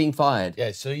shot being fired.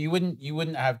 Yeah, so you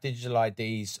wouldn't have digital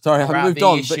IDs. Sorry, I've moved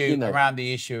on, but, you know, around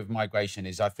the issue of migration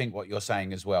is, I think, what you're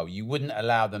saying as well. You wouldn't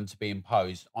allow them to be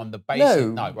imposed on the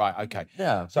basis. No, right, okay.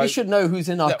 Yeah, so we should know who's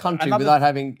in our country without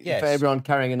having for everyone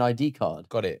carrying an ID card.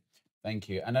 Got it. Thank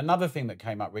you. And another thing that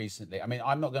came up recently, I mean,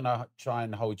 I'm not going to try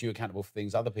and hold you accountable for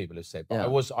things other people have said, but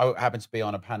I happened to be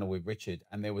on a panel with Richard,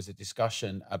 and there was a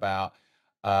discussion about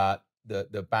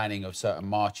the banning of certain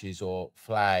marches or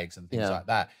flags and things like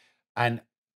that. And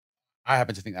I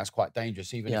happen to think that's quite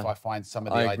dangerous, even if I find some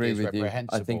of the ideas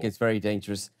reprehensible. I think it's very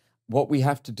dangerous. What we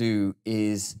have to do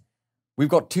is, we've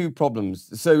got two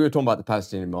problems. So we were talking about the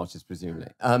Palestinian marches, presumably.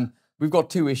 We've got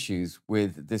two issues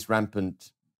with this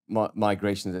rampant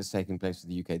migration that's taking place in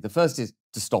the UK. The first is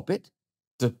to stop it,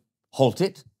 to halt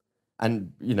it,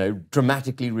 and, you know,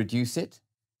 dramatically reduce it.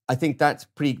 I think that's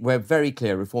we're very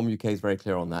clear. Reform UK is very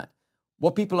clear on that.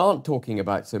 What people aren't talking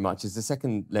about so much is the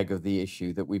second leg of the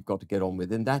issue that we've got to get on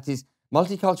with, and that is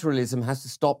multiculturalism has to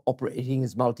stop operating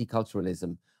as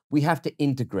multiculturalism. We have to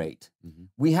integrate.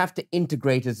 We have to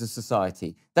integrate as a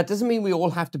society. That doesn't mean we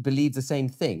all have to believe the same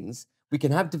things. We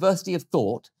can have diversity of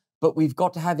thought, but we've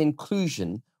got to have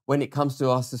inclusion when it comes to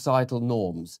our societal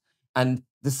norms. And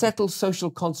the settled social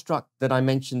construct that I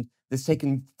mentioned that's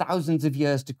taken thousands of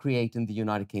years to create in the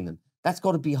United Kingdom, that's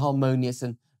got to be harmonious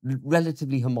and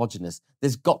relatively homogenous.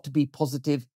 There's got to be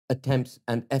positive attempts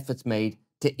and efforts made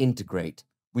to integrate.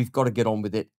 We've got to get on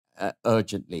with it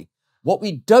urgently. What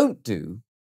we don't do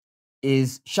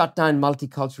is shut down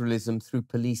multiculturalism through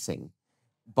policing,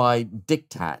 by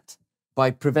diktat, by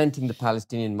preventing the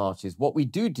Palestinian marches. What we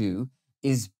do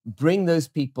is bring those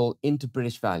people into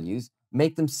British values,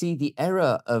 make them see the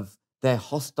error of their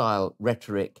hostile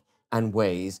rhetoric and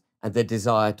ways and their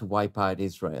desire to wipe out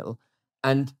Israel,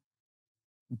 and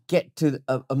get to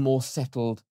a more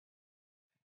settled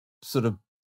sort of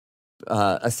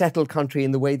a settled country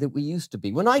in the way that we used to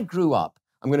be. When I grew up,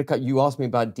 you asked me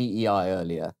about DEI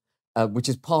earlier, which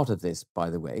is part of this, by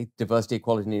the way, diversity,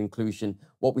 equality, and inclusion,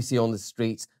 what we see on the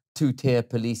streets, two-tier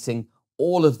policing,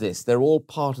 all of this, they're all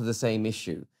part of the same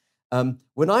issue.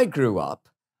 When I grew up,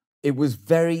 it was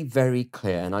very, very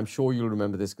clear, and I'm sure you'll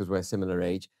remember this because we're a similar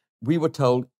age, we were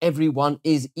told everyone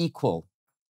is equal.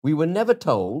 We were never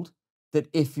told that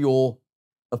if you're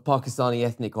of Pakistani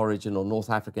ethnic origin or North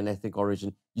African ethnic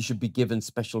origin, you should be given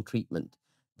special treatment,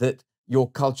 that your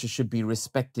culture should be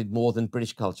respected more than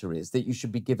British culture is, that you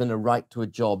should be given a right to a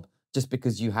job just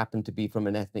because you happen to be from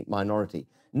an ethnic minority.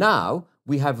 Now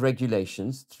we have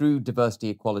regulations through diversity,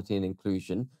 equality and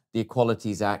inclusion, the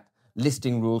Equalities Act,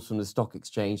 listing rules from the stock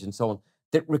exchange and so on,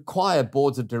 that require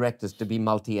boards of directors to be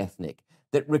multi-ethnic,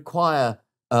 that require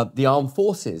the armed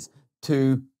forces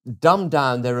to dumb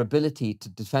down their ability to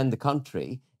defend the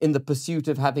country in the pursuit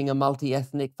of having a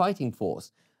multi-ethnic fighting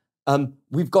force.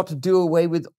 We've got to do away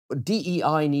with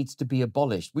DEI needs to be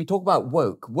abolished. We talk about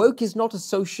woke. Woke is not a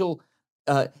social,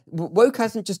 woke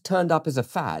hasn't just turned up as a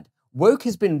fad. Woke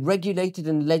has been regulated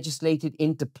and legislated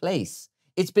into place.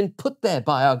 It's been put there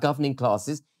by our governing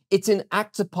classes. It's in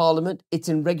acts of parliament. It's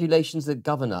in regulations that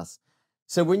govern us.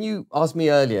 So when you asked me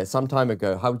earlier, some time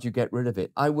ago, how would you get rid of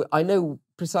it? I know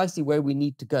precisely where we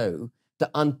need to go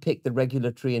to unpick the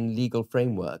regulatory and legal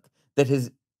framework that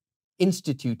has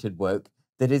instituted woke,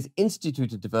 that has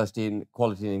instituted diversity and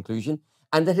equality and inclusion,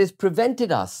 and that has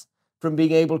prevented us from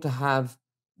being able to have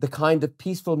the kind of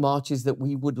peaceful marches that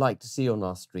we would like to see on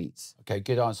our streets. Okay,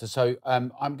 good answer. So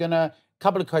I'm going to,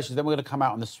 couple of questions, then we're going to come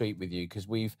out on the street with you, because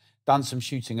we've done some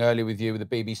shooting earlier with you with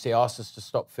the BBC, asked us to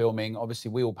stop filming. Obviously,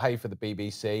 we all pay for the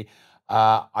BBC.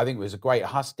 I think it was a great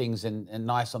hustings and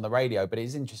nice on the radio, but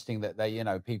it's interesting that they, you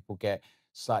know, people get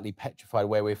slightly petrified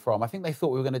where we're from. I think they thought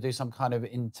we were going to do some kind of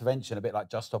intervention, a bit like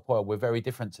Just Stop Oil. We're very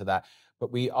different to that,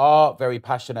 but we are very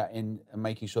passionate in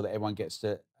making sure that everyone gets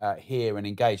to hear and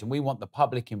engage, and we want the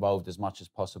public involved as much as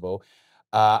possible.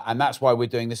 And that's why we're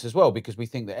doing this as well, because we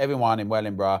think that everyone in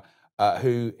Wellingborough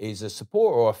who is a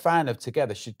supporter or a fan of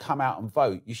Together should come out and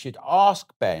vote. You should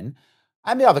ask Ben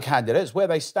and the other candidates where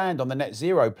they stand on the net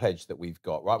zero pledge that we've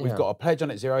got, right? We've got a pledge on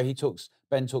net zero.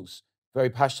 Ben talks very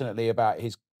passionately about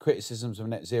his criticisms of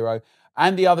net zero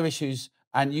and the other issues,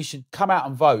 and you should come out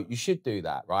and vote. You should do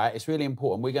that, right? It's really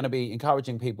important. We're going to be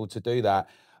encouraging people to do that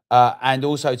and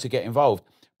also to get involved.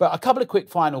 But a couple of quick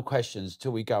final questions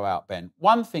till we go out, Ben.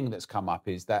 One thing that's come up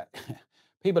is that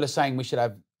people are saying we should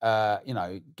have, you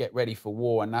know, get ready for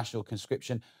war and national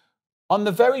conscription. On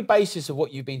the very basis of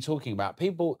what you've been talking about,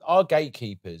 people, our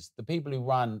gatekeepers, the people who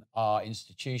run our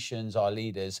institutions, our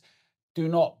leaders, do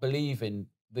not believe in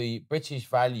the British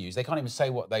values. They can't even say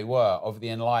what they were, of the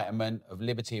Enlightenment, of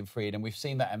liberty and freedom. We've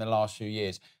seen that in the last few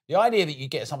years. The idea that you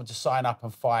get someone to sign up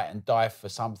and fight and die for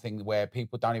something where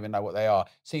people don't even know what they are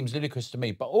seems ludicrous to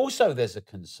me. But also there's a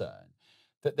concern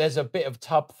that there's a bit of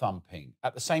tub thumping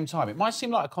at the same time. It might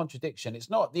seem like a contradiction. It's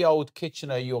not the old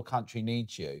Kitchener, your country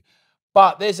needs you.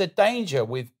 But there's a danger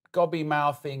with gobby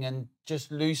mouthing and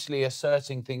just loosely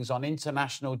asserting things on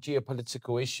international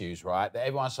geopolitical issues, right? That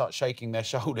everyone starts shaking their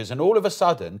shoulders. And all of a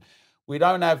sudden, we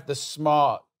don't have the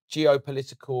smart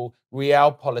geopolitical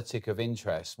realpolitik of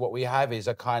interest. What we have is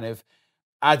a kind of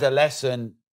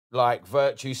adolescent, like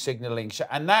virtue signaling.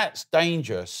 And that's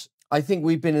dangerous. I think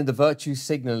we've been in the virtue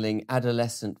signaling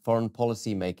adolescent foreign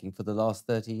policy making for the last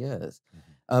 30 years.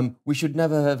 We should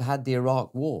never have had the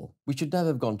Iraq war. We should never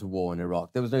have gone to war in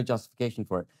Iraq. There was no justification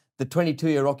for it. The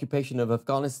 22-year occupation of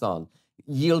Afghanistan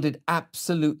yielded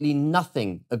absolutely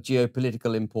nothing of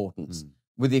geopolitical importance,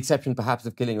 with the exception perhaps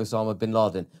of killing Osama bin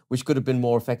Laden, which could have been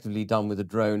more effectively done with a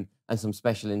drone and some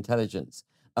special intelligence.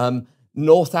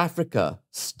 North Africa,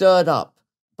 stirred up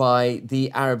by the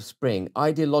Arab Spring,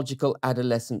 ideological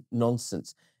adolescent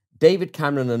nonsense. David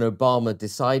Cameron and Obama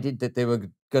decided that they were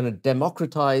going to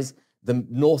democratize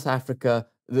North Africa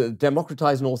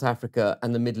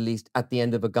and the Middle East at the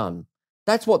end of a gun.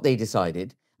 That's what they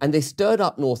decided. And they stirred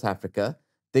up North Africa.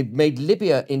 They made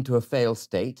Libya into a failed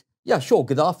state. Yeah, sure,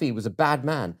 Gaddafi was a bad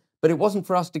man, but it wasn't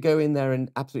for us to go in there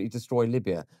and absolutely destroy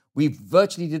Libya. We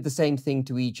virtually did the same thing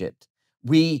to Egypt.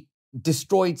 We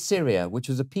destroyed Syria, which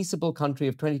was a peaceable country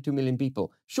of 22 million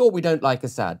people. Sure, we don't like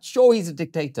Assad. Sure, he's a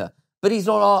dictator, but he's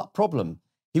not our problem.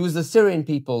 He was the Syrian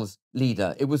people's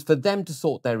leader. It was for them to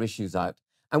sort their issues out.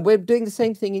 And we're doing the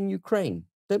same thing in Ukraine.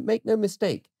 Don't make no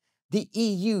mistake. The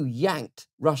EU yanked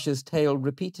Russia's tail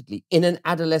repeatedly in an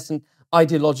adolescent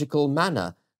ideological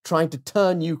manner, trying to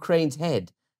turn Ukraine's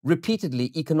head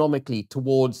repeatedly economically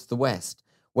towards the West.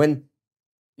 When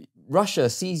Russia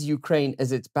sees Ukraine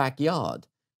as its backyard,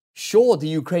 sure, the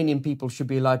Ukrainian people should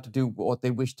be allowed to do what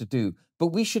they wish to do, but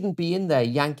we shouldn't be in there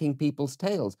yanking people's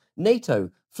tails.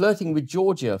 NATO, flirting with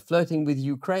Georgia, flirting with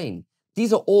Ukraine.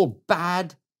 These are all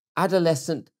bad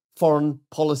adolescent foreign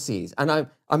policies. And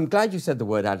I'm glad you said the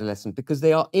word adolescent, because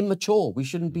they are immature. We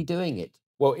shouldn't be doing it.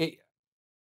 Well,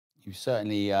 you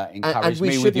certainly encouraged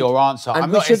me with your answer.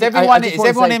 Does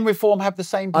everyone in Reform have the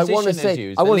same position as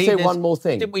you? I want to say one more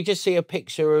thing. Didn't we just see a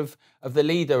picture of the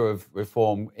leader of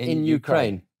Reform in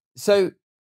Ukraine? So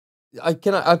I'll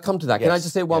come to that. Yes, can I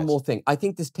just say one more thing? I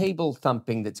think this table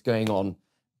thumping that's going on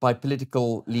by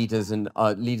political leaders and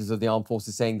leaders of the armed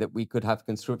forces saying that we could have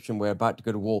conscription, we're about to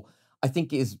go to war, I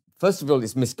think is, first of all,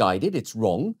 it's misguided, it's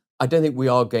wrong. I don't think we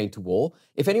are going to war.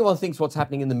 If anyone thinks what's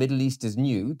happening in the Middle East is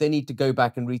new, they need to go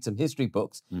back and read some history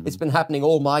books. It's been happening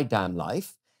all my damn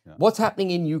life. Yeah. What's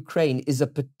happening in Ukraine is a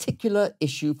particular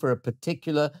issue for a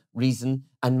particular reason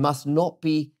and must not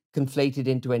be conflated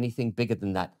into anything bigger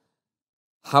than that.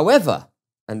 However,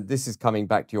 and this is coming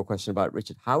back to your question about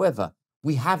Richard, however,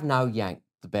 we have now yanked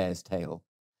the bear's tail.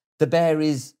 The bear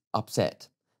is upset.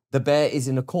 The bear is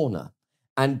in a corner.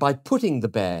 And by putting the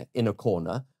bear in a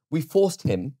corner, we forced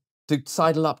him to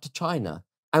sidle up to China.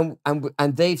 And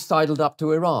they've sidled up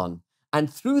to Iran.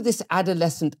 And through this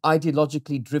adolescent,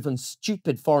 ideologically driven,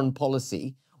 stupid foreign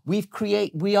policy,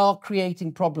 we are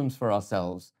creating problems for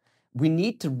ourselves. We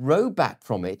need to row back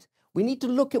from it. We need to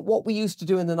look at what we used to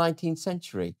do in the 19th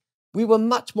century. We were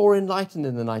much more enlightened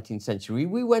in the 19th century.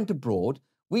 We went abroad.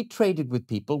 We traded with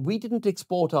people. We didn't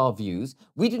export our views.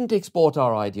 We didn't export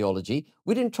our ideology.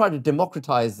 We didn't try to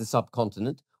democratize the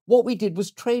subcontinent. What we did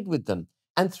was trade with them.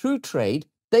 And through trade,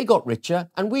 they got richer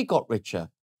and we got richer.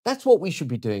 That's what we should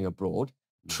be doing abroad.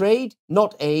 Trade,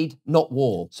 not aid, not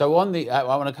war. So on the, I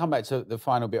want to come back to the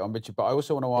final bit on Richard, but I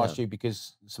also want to ask you,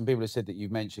 because some people have said that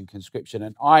you've mentioned conscription,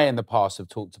 and I in the past have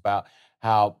talked about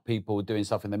how people doing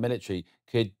stuff in the military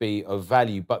could be of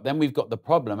value. But then we've got the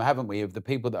problem, haven't we, of the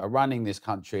people that are running this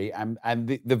country and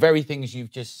the very things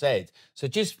you've just said. So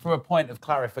just for a point of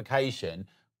clarification,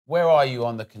 where are you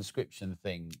on the conscription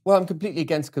thing? Well, I'm completely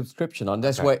against conscription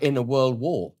unless we're in a world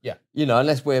war. Yeah. You know,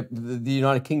 unless the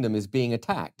United Kingdom is being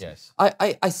attacked. Yes.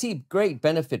 I see great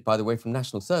benefit, by the way, from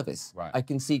national service. Right. I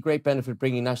can see great benefit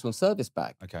bringing national service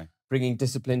back. Okay. Bringing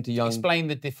discipline to young... Explain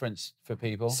the difference for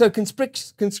people. So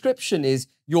conscription is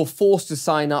you're forced to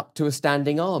sign up to a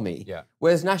standing army. Yeah.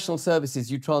 Whereas national service is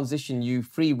you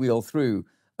freewheel through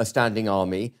a standing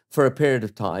army for a period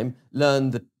of time,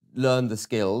 learn the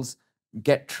skills,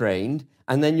 get trained,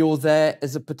 and then you're there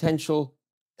as a potential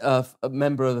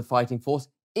member of the fighting force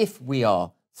if we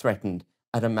are threatened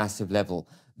at a massive level.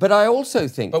 But I also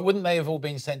think... But wouldn't they have all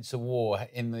been sent to war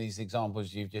in these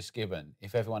examples you've just given,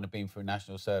 if everyone had been through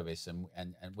national service? And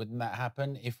wouldn't that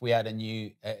happen if we had a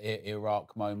new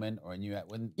Iraq moment or a new...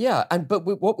 Yeah, but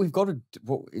what we've got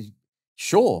to...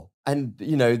 Sure, and,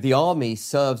 you know, the army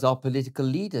serves our political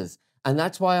leaders. And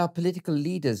that's why our political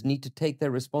leaders need to take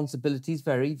their responsibilities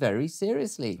very, very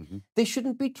seriously. They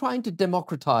shouldn't be trying to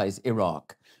democratize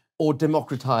Iraq or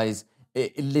democratize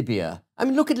Libya. I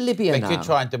mean, look at Libya now. They could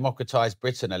try and democratize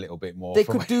Britain a little bit more. They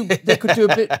could do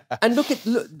a bit. And look,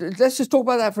 let's just talk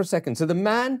about that for a second. So the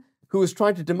man who was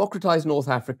trying to democratize North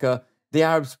Africa, the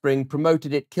Arab Spring,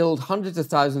 promoted it, killed hundreds of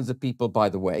thousands of people, by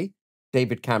the way,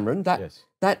 David Cameron.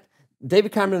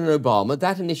 David Cameron and Obama,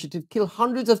 that initiative killed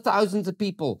hundreds of thousands of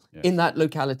people in that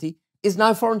locality, is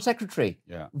now Foreign Secretary.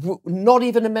 Yeah. Not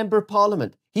even a member of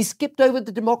Parliament. He skipped over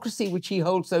the democracy which he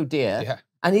holds so dear,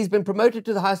 and he's been promoted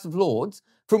to the House of Lords,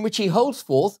 from which he holds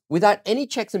forth without any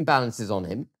checks and balances on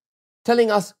him, telling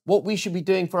us what we should be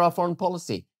doing for our foreign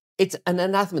policy. It's an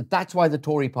anathema. That's why the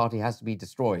Tory party has to be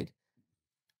destroyed.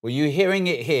 Well, you're hearing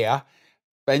it here.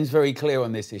 Ben's very clear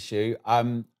on this issue.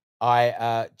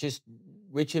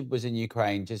 Richard was in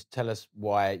Ukraine. Just tell us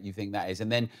why you think that is. And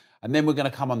then we're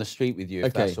going to come on the street with you,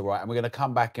 if that's all right. And we're going to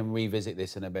come back and revisit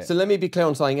this in a bit. So let me be clear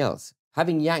on something else.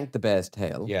 Having yanked the bear's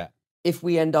tail, if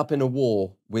we end up in a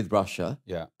war with Russia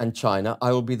and China,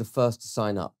 I will be the first to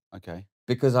sign up. Okay.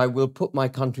 Because I will put my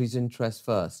country's interests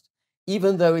first.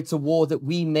 Even though it's a war that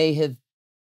we may have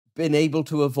been able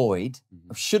to avoid,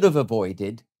 should have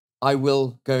avoided, I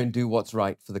will go and do what's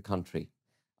right for the country.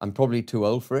 I'm probably too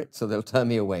old for it, so they'll turn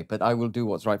me away, but I will do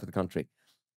what's right for the country.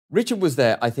 Richard was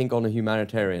there, I think, on a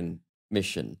humanitarian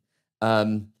mission.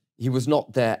 He was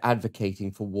not there advocating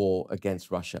for war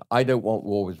against Russia. I don't want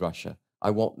war with Russia.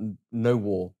 I want no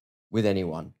war with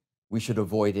anyone. We should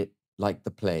avoid it like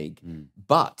the plague.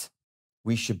 But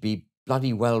we should be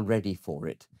bloody well ready for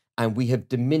it. And we have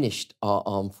diminished our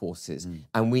armed forces,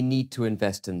 and we need to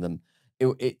invest in them.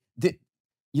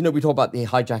 You know, we talk about the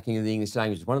hijacking of the English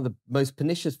language. One of the most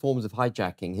pernicious forms of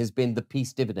hijacking has been the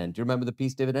peace dividend. Do you remember the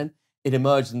peace dividend? It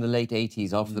emerged in the late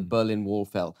 80s after the Berlin Wall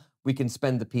fell. We can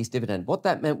spend the peace dividend. What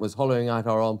that meant was hollowing out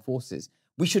our armed forces.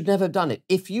 We should never have done it.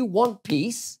 If you want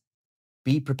peace,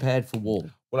 be prepared for war.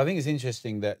 Well, I think it's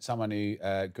interesting that someone who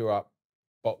grew up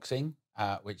boxing,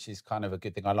 which is kind of a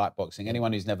good thing. I like boxing.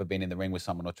 Anyone who's never been in the ring with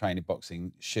someone or trained in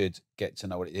boxing should get to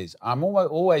know what it is. I'm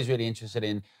always really interested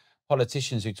in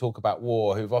politicians who talk about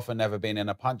war who've often never been in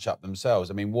a punch-up themselves.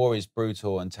 I mean, war is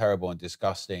brutal and terrible and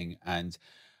disgusting, and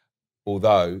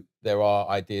although there are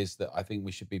ideas that I think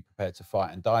we should be prepared to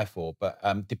fight and die for.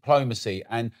 But diplomacy,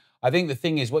 and I think the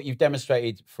thing is what you've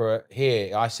demonstrated for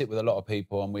here, I sit with a lot of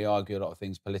people and we argue a lot of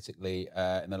things politically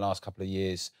in the last couple of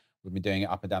years. We've been doing it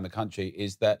up and down the country,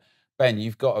 is that, Ben,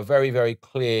 you've got a very, very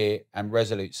clear and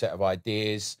resolute set of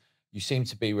ideas. You seem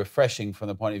to be refreshing from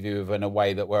the point of view of in a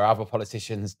way that where other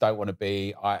politicians don't want to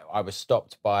be. I was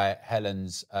stopped by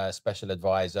Helen's special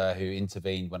advisor who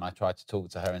intervened when I tried to talk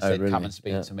to her and said, really? come and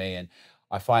speak to me. And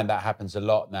I find that happens a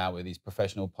lot now with these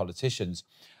professional politicians.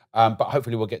 But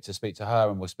hopefully we'll get to speak to her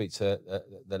and we'll speak to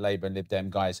the Labour and Lib Dem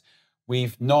guys.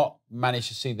 We've not managed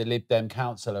to see the Lib Dem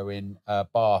councillor in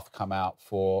Bath come out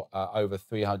for over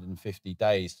 350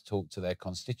 days to talk to their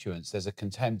constituents. There's a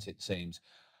contempt, it seems.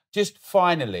 Just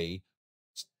finally,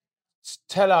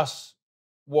 tell us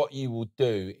what you will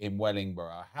do in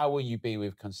Wellingborough. How will you be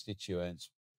with constituents?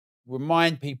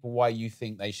 Remind people why you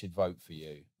think they should vote for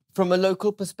you. From a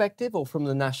local perspective or from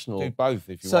the national? Do both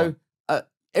if you want. So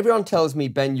everyone tells me,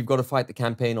 Ben, you've got to fight the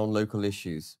campaign on local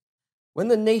issues. When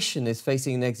the nation is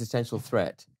facing an existential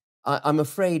threat, I'm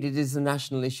afraid it is the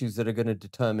national issues that are going to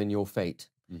determine your fate.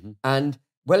 Mm-hmm. And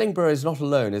Wellingborough is not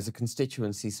alone as a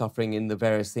constituency suffering in the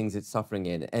various things it's suffering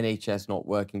in. NHS not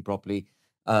working properly,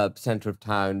 centre of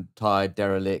town, tired,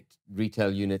 derelict,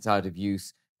 retail units out of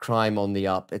use, crime on the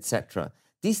up, etc.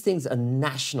 These things are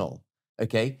national,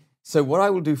 okay? So what I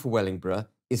will do for Wellingborough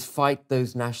is fight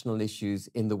those national issues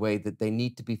in the way that they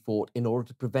need to be fought in order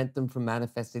to prevent them from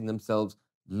manifesting themselves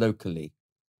locally,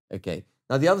 okay?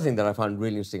 Now, the other thing that I find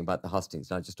really interesting about the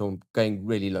hustings, and I just don't going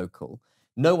really local,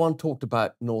 no one talked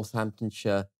about North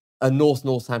Northamptonshire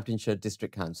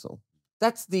District Council.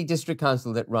 That's the district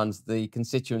council that runs the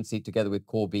constituency together with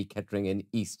Corby, Kettering and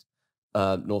East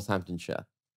Northamptonshire.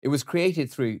 It was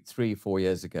created 3-4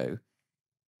 years ago.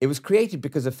 It was created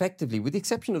because effectively, with the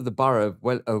exception of the borough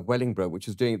of Wellingborough, which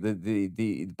was doing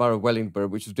the borough of Wellingborough,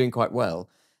 which was doing quite well,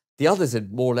 the others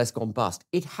had more or less gone bust.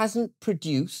 It hasn't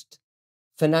produced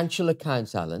financial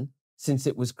accounts, Alan, since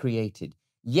it was created.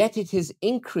 Yet it has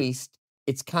increased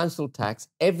its council tax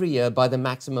every year by the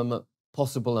maximum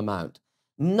possible amount.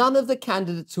 None of the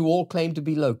candidates who all claim to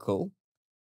be local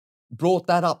brought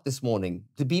that up this morning.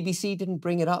 The BBC didn't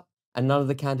bring it up, and none of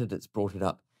the candidates brought it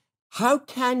up. How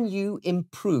can you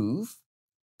improve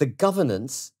the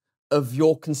governance of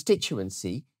your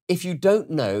constituency if you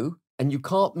don't know and you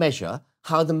can't measure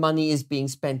how the money is being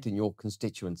spent in your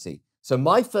constituency? So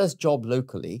my first job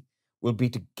locally will be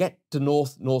to get to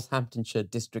Northamptonshire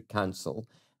District Council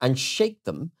and shake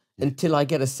them until I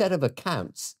get a set of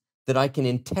accounts that I can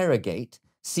interrogate,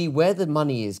 see where the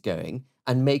money is going,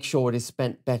 and make sure it is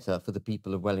spent better for the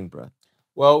people of Wellingborough.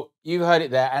 Well, you heard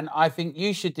it there, and I think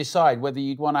you should decide whether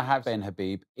you'd want to have Ben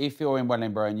Habib if you're in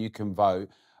Wellingborough and you can vote.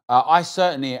 I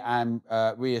certainly am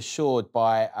reassured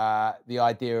by the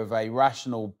idea of a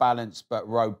rational, balanced but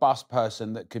robust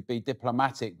person that could be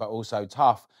diplomatic but also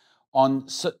tough on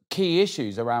key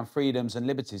issues around freedoms and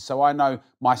liberties. So I know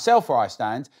myself where I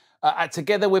stand.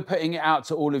 Together we're putting it out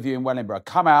to all of you in Wellingborough.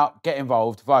 Come out, get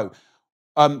involved, vote.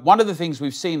 One of the things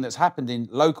we've seen that's happened in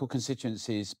local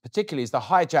constituencies, particularly, is the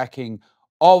hijacking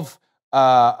of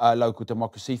local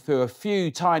democracy through a few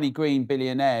tiny green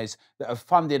billionaires that have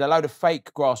funded a load of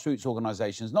fake grassroots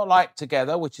organisations, not like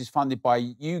Together, which is funded by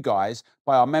you guys,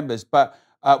 by our members, but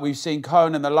we've seen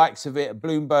Cohen and the likes of it,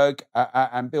 Bloomberg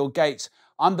and Bill Gates,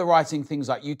 underwriting things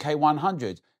like UK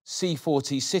 100,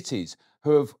 C40 cities,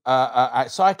 who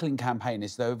have cycling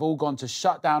campaigners that have all gone to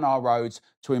shut down our roads,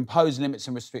 to impose limits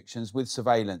and restrictions with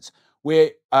surveillance.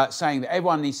 We're saying that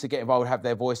everyone needs to get involved, have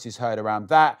their voices heard around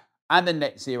that, and the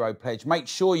Net Zero Pledge. Make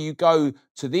sure you go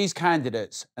to these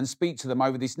candidates and speak to them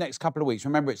over these next couple of weeks.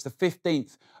 Remember, it's the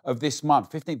 15th of this month,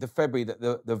 15th of February, that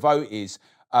the vote is.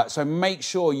 So make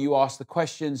sure you ask the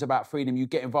questions about freedom, you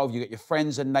get involved, you get your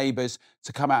friends and neighbours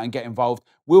to come out and get involved.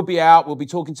 We'll be out, we'll be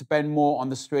talking to Ben more on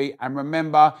the street. And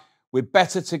remember, we're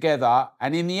better together.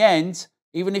 And in the end,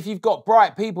 even if you've got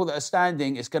bright people that are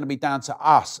standing, it's going to be down to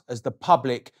us as the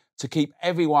public to keep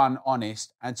everyone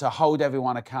honest and to hold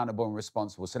everyone accountable and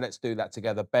responsible. So let's do that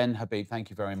together. Ben Habib,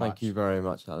 thank you very much. Thank you very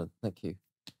much, Alan. Thank you.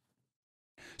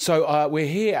 So we're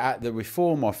here at the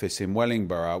Reform Office in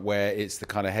Wellingborough, where it's the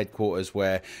kind of headquarters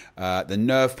where the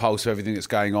nerve pulse of everything that's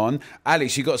going on.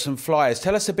 Alex, you got some flyers.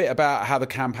 Tell us a bit about how the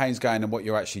campaign's going and what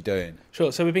you're actually doing.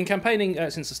 Sure. So we've been campaigning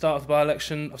since the start of the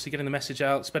by-election, obviously getting the message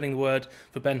out, spreading the word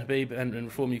for Ben Habib and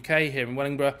Reform UK here in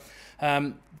Wellingborough.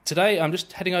 Today, I'm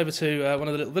just heading over to one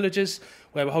of the little villages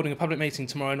where we're holding a public meeting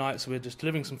tomorrow night. So we're just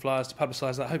delivering some flyers to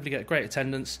publicise that, hopefully get great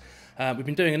attendance. We've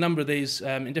been doing a number of these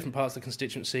in different parts of the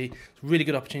constituency. It's a really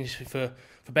good opportunity for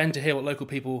for Ben to hear what local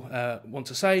people want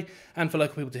to say, and for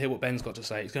local people to hear what Ben's got to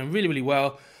say. It's going really, really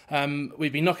well.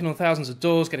 We've been knocking on thousands of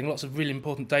doors, getting lots of really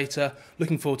important data,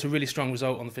 looking forward to a really strong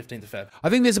result on the 15th of Feb. I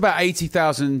think there's about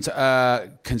 80,000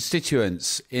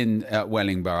 constituents in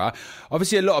Wellingborough.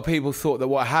 Obviously, a lot of people thought that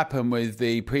what happened with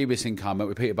the previous incumbent,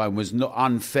 with Peter Bone, was not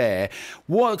unfair.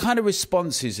 What kind of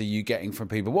responses are you getting from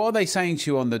people? What are they saying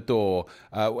to you on the door?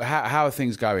 How are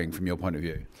things going from your point of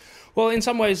view? Well, in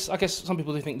some ways, I guess some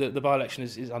people do think that the by-election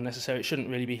is unnecessary. It shouldn't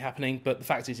really be happening, but the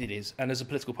fact is it is. And as a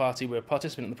political party, we're a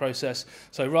participant in the process.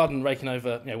 So rather than raking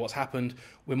over what's happened,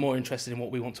 we're more interested in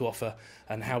what we want to offer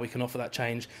and how we can offer that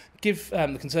change. Give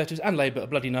the Conservatives and Labour a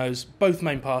bloody nose. Both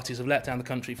main parties have let down the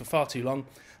country for far too long.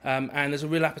 And there's a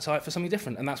real appetite for something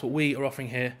different. And that's what we are offering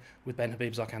here with Ben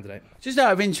Habib as our candidate. Just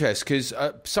out of interest, because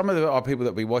some of our people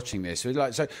that will be watching this,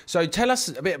 so tell us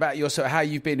a bit about how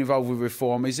you've been involved with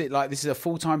Reform. Is it like this is a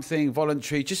full-time thing,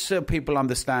 voluntary, just so people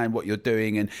understand what you're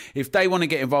doing, and if they want to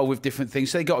get involved with different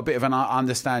things, so they got a bit of an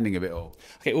understanding of it all?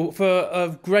 Okay, well, for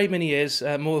a great many years,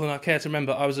 more than I care to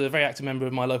remember, I was a very active member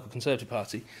of my local Conservative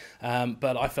Party,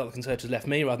 but I felt the Conservatives left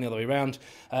me rather than the other way around.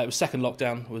 It was second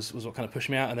lockdown was what kind of pushed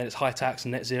me out, and then it's high tax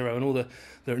and net zero and all the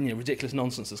ridiculous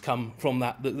nonsense that's come from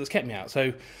that's kept me out.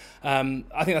 So I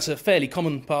think that's a fairly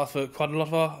common path for quite a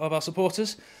lot of our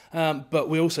supporters. But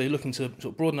we're also looking to sort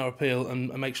of broaden our appeal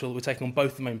and make sure that we're taking on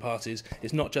both the main parties.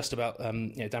 It's not just about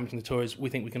damaging the Tories. We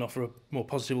think we can offer a more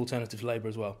positive alternative to Labour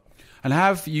as well. And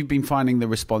how have you been finding the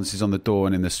responses on the door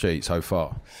and in the street so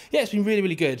far? Yeah, it's been really,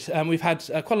 really good. We've had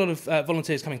quite a lot of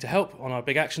volunteers coming to help on our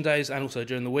big action days and also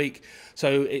during the week.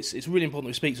 So it's really important that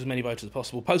we speak to as many voters as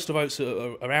possible. Postal votes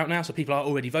are out now, so people are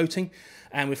already voting.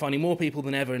 And we're finding more people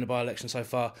than ever in the by-election so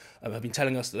far have been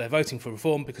telling us that they're voting for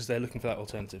Reform because they're looking for that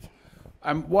alternative.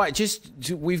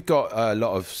 We've got a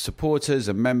lot of supporters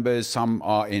and members. Some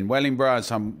are in Wellingborough, and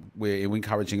some we're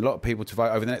encouraging a lot of people to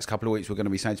vote. Over the next couple of weeks, we're going to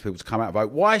be saying to people to come out and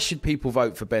vote. Why should people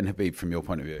vote for Ben Habib from your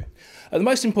point of view? The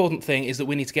most important thing is that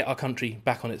we need to get our country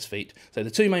back on its feet. So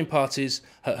the two main parties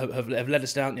have led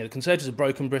us down. The Conservatives have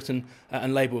broken Britain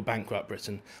and Labour will bankrupt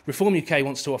Britain. Reform UK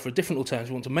wants to offer a different alternative.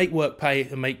 We want to make work pay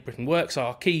and make Britain work. So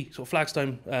our key sort of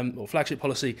flagstone or flagship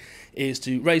policy is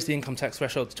to raise the income tax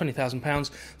threshold to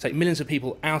 £20,000, take millions of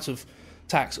people out of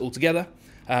tax altogether,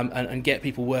 and get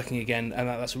people working again, and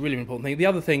that's a really important thing. The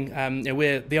other thing,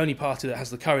 we're the only party that has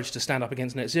the courage to stand up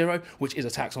against net zero, which is a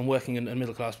tax on working and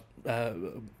middle class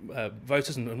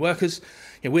voters and workers.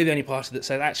 We're the only party that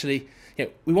said actually,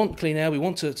 we want clean air, we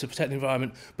want to protect the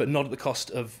environment, but not at the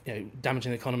cost of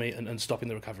damaging the economy and stopping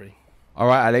the recovery. All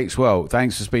right, Alex. Well,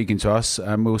 thanks for speaking to us,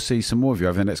 and we'll see some more of you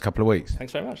over the next couple of weeks.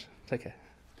 Thanks very much. Take care.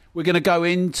 We're going to go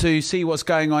in to see what's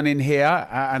going on in here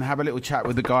and have a little chat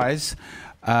with the guys.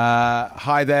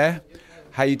 Hi there.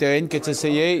 How you doing? Good to see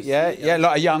you. Yeah,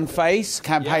 like a young face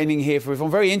campaigning here for Reform.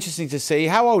 Very interesting to see.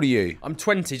 How old are you? I'm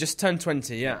 20, just turned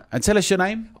 20, yeah. And tell us your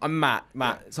name. I'm Matt.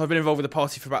 So I've been involved with the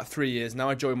party for about 3 years now.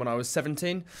 I joined when I was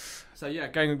 17. So yeah,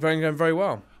 going very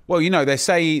well. Well, they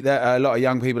say that a lot of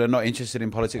young people are not interested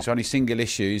in politics or only single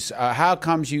issues. How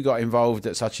comes you got involved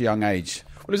at such a young age?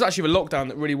 Well, it was actually the lockdown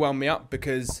that really wound me up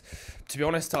because, to be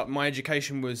honest, my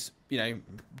education was,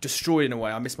 destroyed in a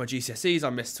way. I missed my GCSEs, I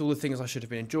missed all the things I should have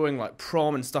been enjoying, like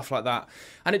prom and stuff like that.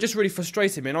 And it just really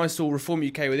frustrated me. And I saw Reform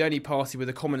UK were the only party with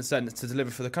a common sense to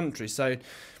deliver for the country. So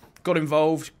got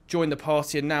involved, joined the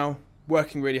party, and now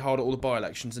working really hard at all the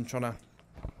by-elections and trying to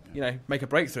make a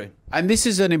breakthrough. And this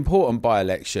is an important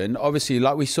by-election. Obviously,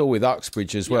 like we saw with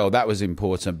Uxbridge as well, that was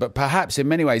important. But perhaps in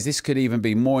many ways, this could even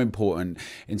be more important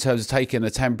in terms of taking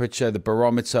the temperature, the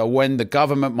barometer, when the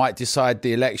government might decide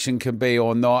the election can be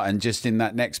or not, and just in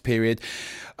that next period.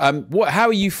 How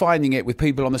are you finding it with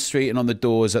people on the street and on the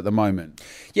doors at the moment?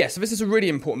 Yeah, so this is a really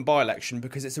important by-election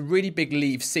because it's a really big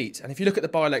Leave seat. And if you look at the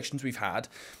by-elections we've had,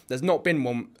 there's not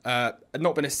been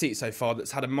a seat so far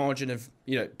that's had a margin of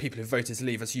people who voted to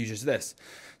Leave as huge as this.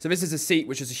 So this is a seat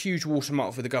which is a huge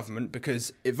watermark for the government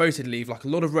because it voted Leave like a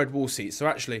lot of red wall seats. So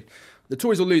actually, the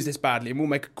Tories will lose this badly and we'll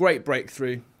make a great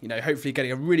breakthrough, hopefully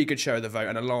getting a really good share of the vote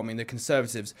and alarming the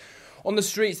Conservatives. On the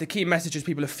streets, the key message is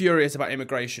people are furious about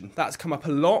immigration. That's come up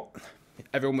a lot.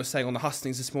 Everyone was saying on the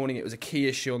hustings this morning it was a key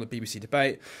issue on the BBC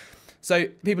debate. So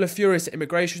people are furious at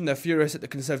immigration, they're furious at the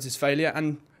Conservatives' failure,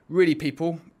 and really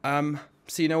people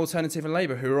see no alternative in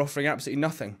Labour who are offering absolutely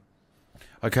nothing.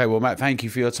 OK, well, Matt, thank you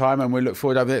for your time, and we look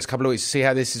forward over the next couple of weeks to see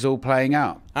how this is all playing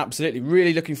out. Absolutely.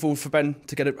 Really looking forward for Ben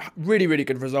to get a really, really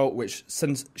good result, which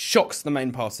shocks the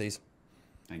main parties.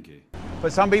 Thank you.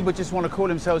 But some people just want to call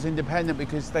themselves independent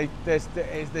because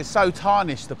they're so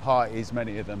tarnished, the parties,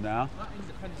 many of them now. That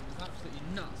independence was absolutely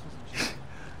nuts, wasn't she?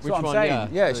 That's what I'm saying.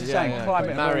 Yeah, she's saying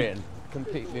climate. Marion,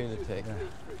 complete lunatic. Yeah.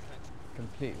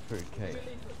 Complete fruit cake.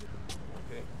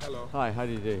 Okay, hello. Hi, how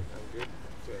do you do? I'm good.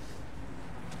 Cheers.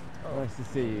 Nice to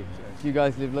see you. Do you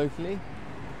guys live locally?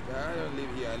 Yeah, I don't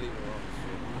live here, I live in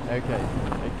Okay,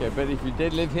 okay, but if you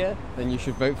did live here, then you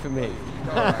should vote for me.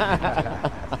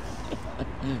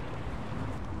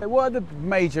 What are the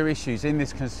major issues in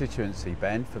this constituency,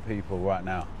 Ben, for people right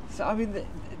now? So, I mean,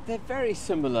 they're very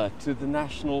similar to the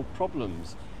national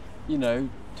problems. You know,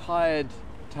 tired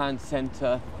town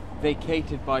centre,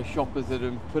 vacated by shoppers that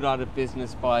are put out of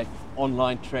business by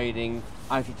online trading,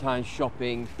 out of town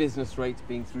shopping, business rates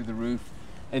being through the roof,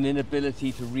 an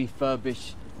inability to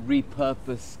refurbish,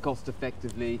 repurpose cost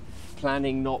effectively,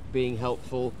 planning not being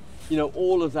helpful. You know,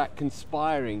 all of that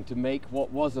conspiring to make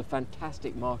what was a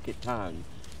fantastic market town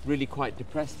really quite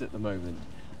depressed at the moment.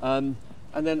 And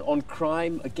then on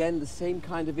crime, again, the same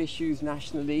kind of issues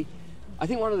nationally. I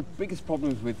think one of the biggest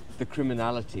problems with the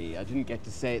criminality, I didn't get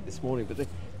to say it this morning, but the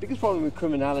biggest problem with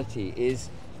criminality is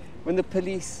when the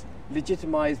police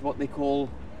legitimise what they call,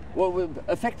 well,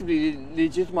 effectively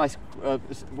legitimise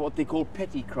what they call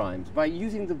petty crimes. By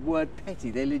using the word petty,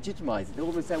 they legitimise it. They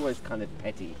almost say, well, it's kind of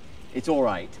petty. It's all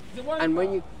right. And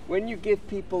when you give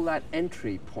people that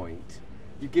entry point,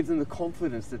 you give them the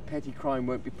confidence that petty crime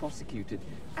won't be prosecuted.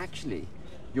 Actually,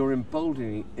 you're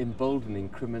emboldening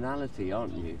criminality,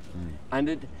 aren't you?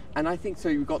 And I think so.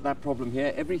 You've got that problem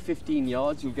here. Every 15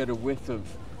 yards, you'll get a whiff of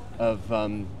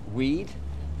weed.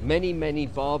 Many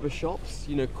barber shops.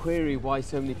 You know, query why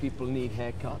so many people need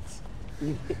haircuts.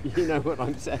 You know what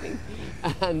I'm saying?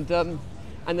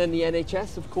 And then the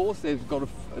NHS, of course, they've got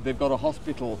a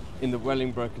hospital in the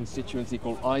Wellingborough constituency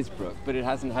called Isbrook, but it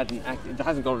hasn't got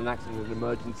an accident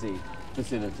emergency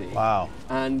facility. Wow.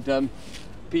 And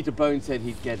Peter Bone said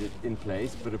he'd get it in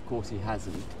place, but of course he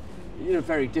hasn't. You know,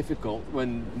 very difficult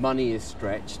when money is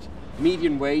stretched.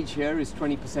 Median wage here is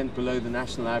 20% below the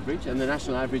national average, and the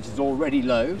national average is already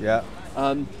low. Yeah.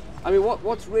 I mean,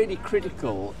 what's really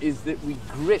critical is that we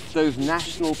grip those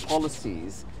national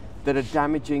policies that are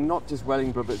damaging not just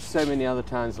Wellingborough, but so many other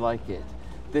towns like it,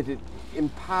 that it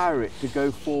empower it to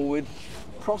go forward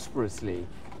prosperously.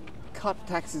 Cut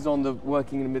taxes on the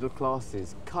working and middle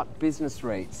classes, cut business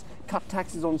rates, cut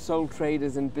taxes on sole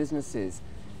traders and businesses,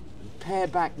 pare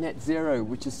back net zero,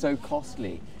 which is so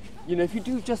costly. You know, if you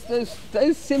do just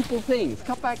those simple things,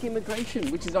 cut back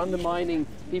immigration, which is undermining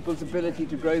people's ability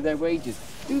to grow their wages,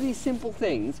 do these simple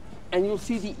things and you'll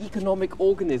see the economic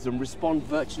organism respond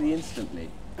virtually instantly.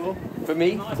 For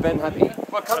me, Ben Habib.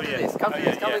 Well, come to this. Come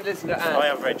and listen to Anne. I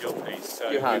have read your piece,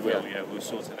 so You have, we will, yeah. we'll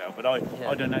sort it out. But I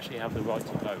don't actually have the right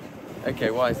to vote,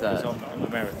 Okay, why is that? because I'm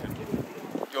American.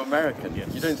 You're American.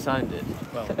 Yes. You don't sound it.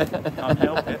 Well, can't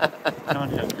help it.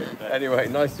 Can't help it. But Anyway,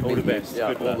 nice to All meet the you. best.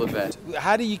 Yeah, Good all luck. the best.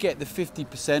 How do you get the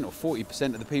 50% or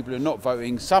 40% of the people who are not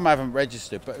voting, some haven't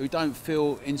registered, but who don't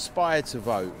feel inspired to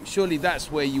vote? Surely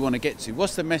that's where you want to get to.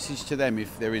 What's the message to them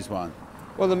if there is one?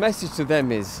 Well, the message to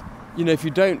them is, you know, if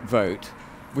you don't vote,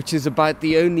 which is about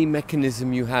the only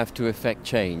mechanism you have to effect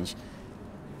change,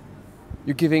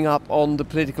 you're giving up on the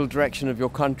political direction of your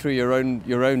country, your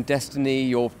own destiny,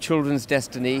 your children's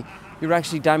destiny. You're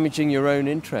actually damaging your own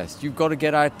interest. You've got to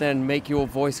get out there and make your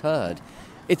voice heard.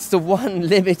 It's the one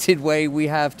limited way we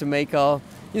have to make our...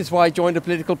 That's why I joined a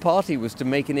political party, was to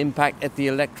make an impact at the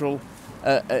electoral,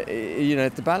 at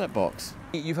the ballot box.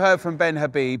 You've heard from Ben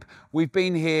Habib. We've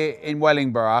been here in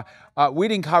Wellingborough.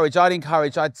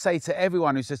 I'd say to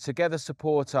everyone who's a Together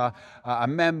supporter, a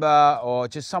member, or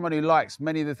just someone who likes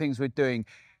many of the things we're doing,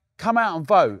 come out and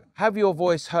vote. Have your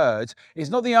voice heard. It's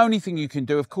not the only thing you can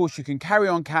do. Of course, you can carry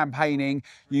on campaigning,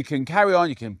 you can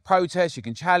protest, you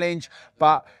can challenge,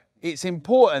 but it's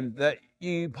important that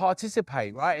you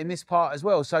participate, right, in this part as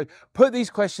well. So put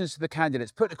these questions to the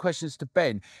candidates, put the questions to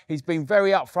Ben. He's been very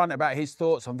upfront about his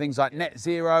thoughts on things like net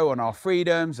zero, on our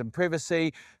freedoms and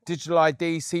privacy, digital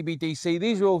ID, CBDC.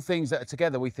 These are all things that are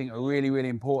together we think are really, really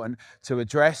important to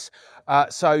address.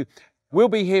 So we'll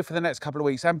be here for the next couple of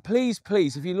weeks. And please,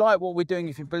 if you like what we're doing,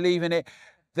 if you believe in it,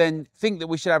 then think that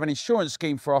we should have an insurance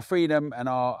scheme for our freedom and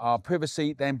our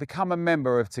privacy, then become a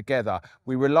member of Together.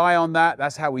 We rely on that.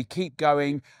 That's how we keep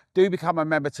going. Do become a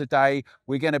member today.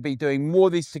 We're going to be doing more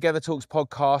of these Together Talks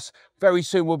podcasts. Very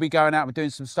soon we'll be going out and doing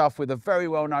some stuff with a very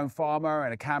well-known farmer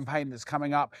and a campaign that's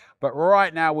coming up. But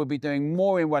right now we'll be doing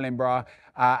more in Wellingborough.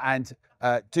 And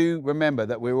do remember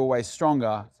that we're always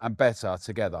stronger and better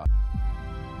together.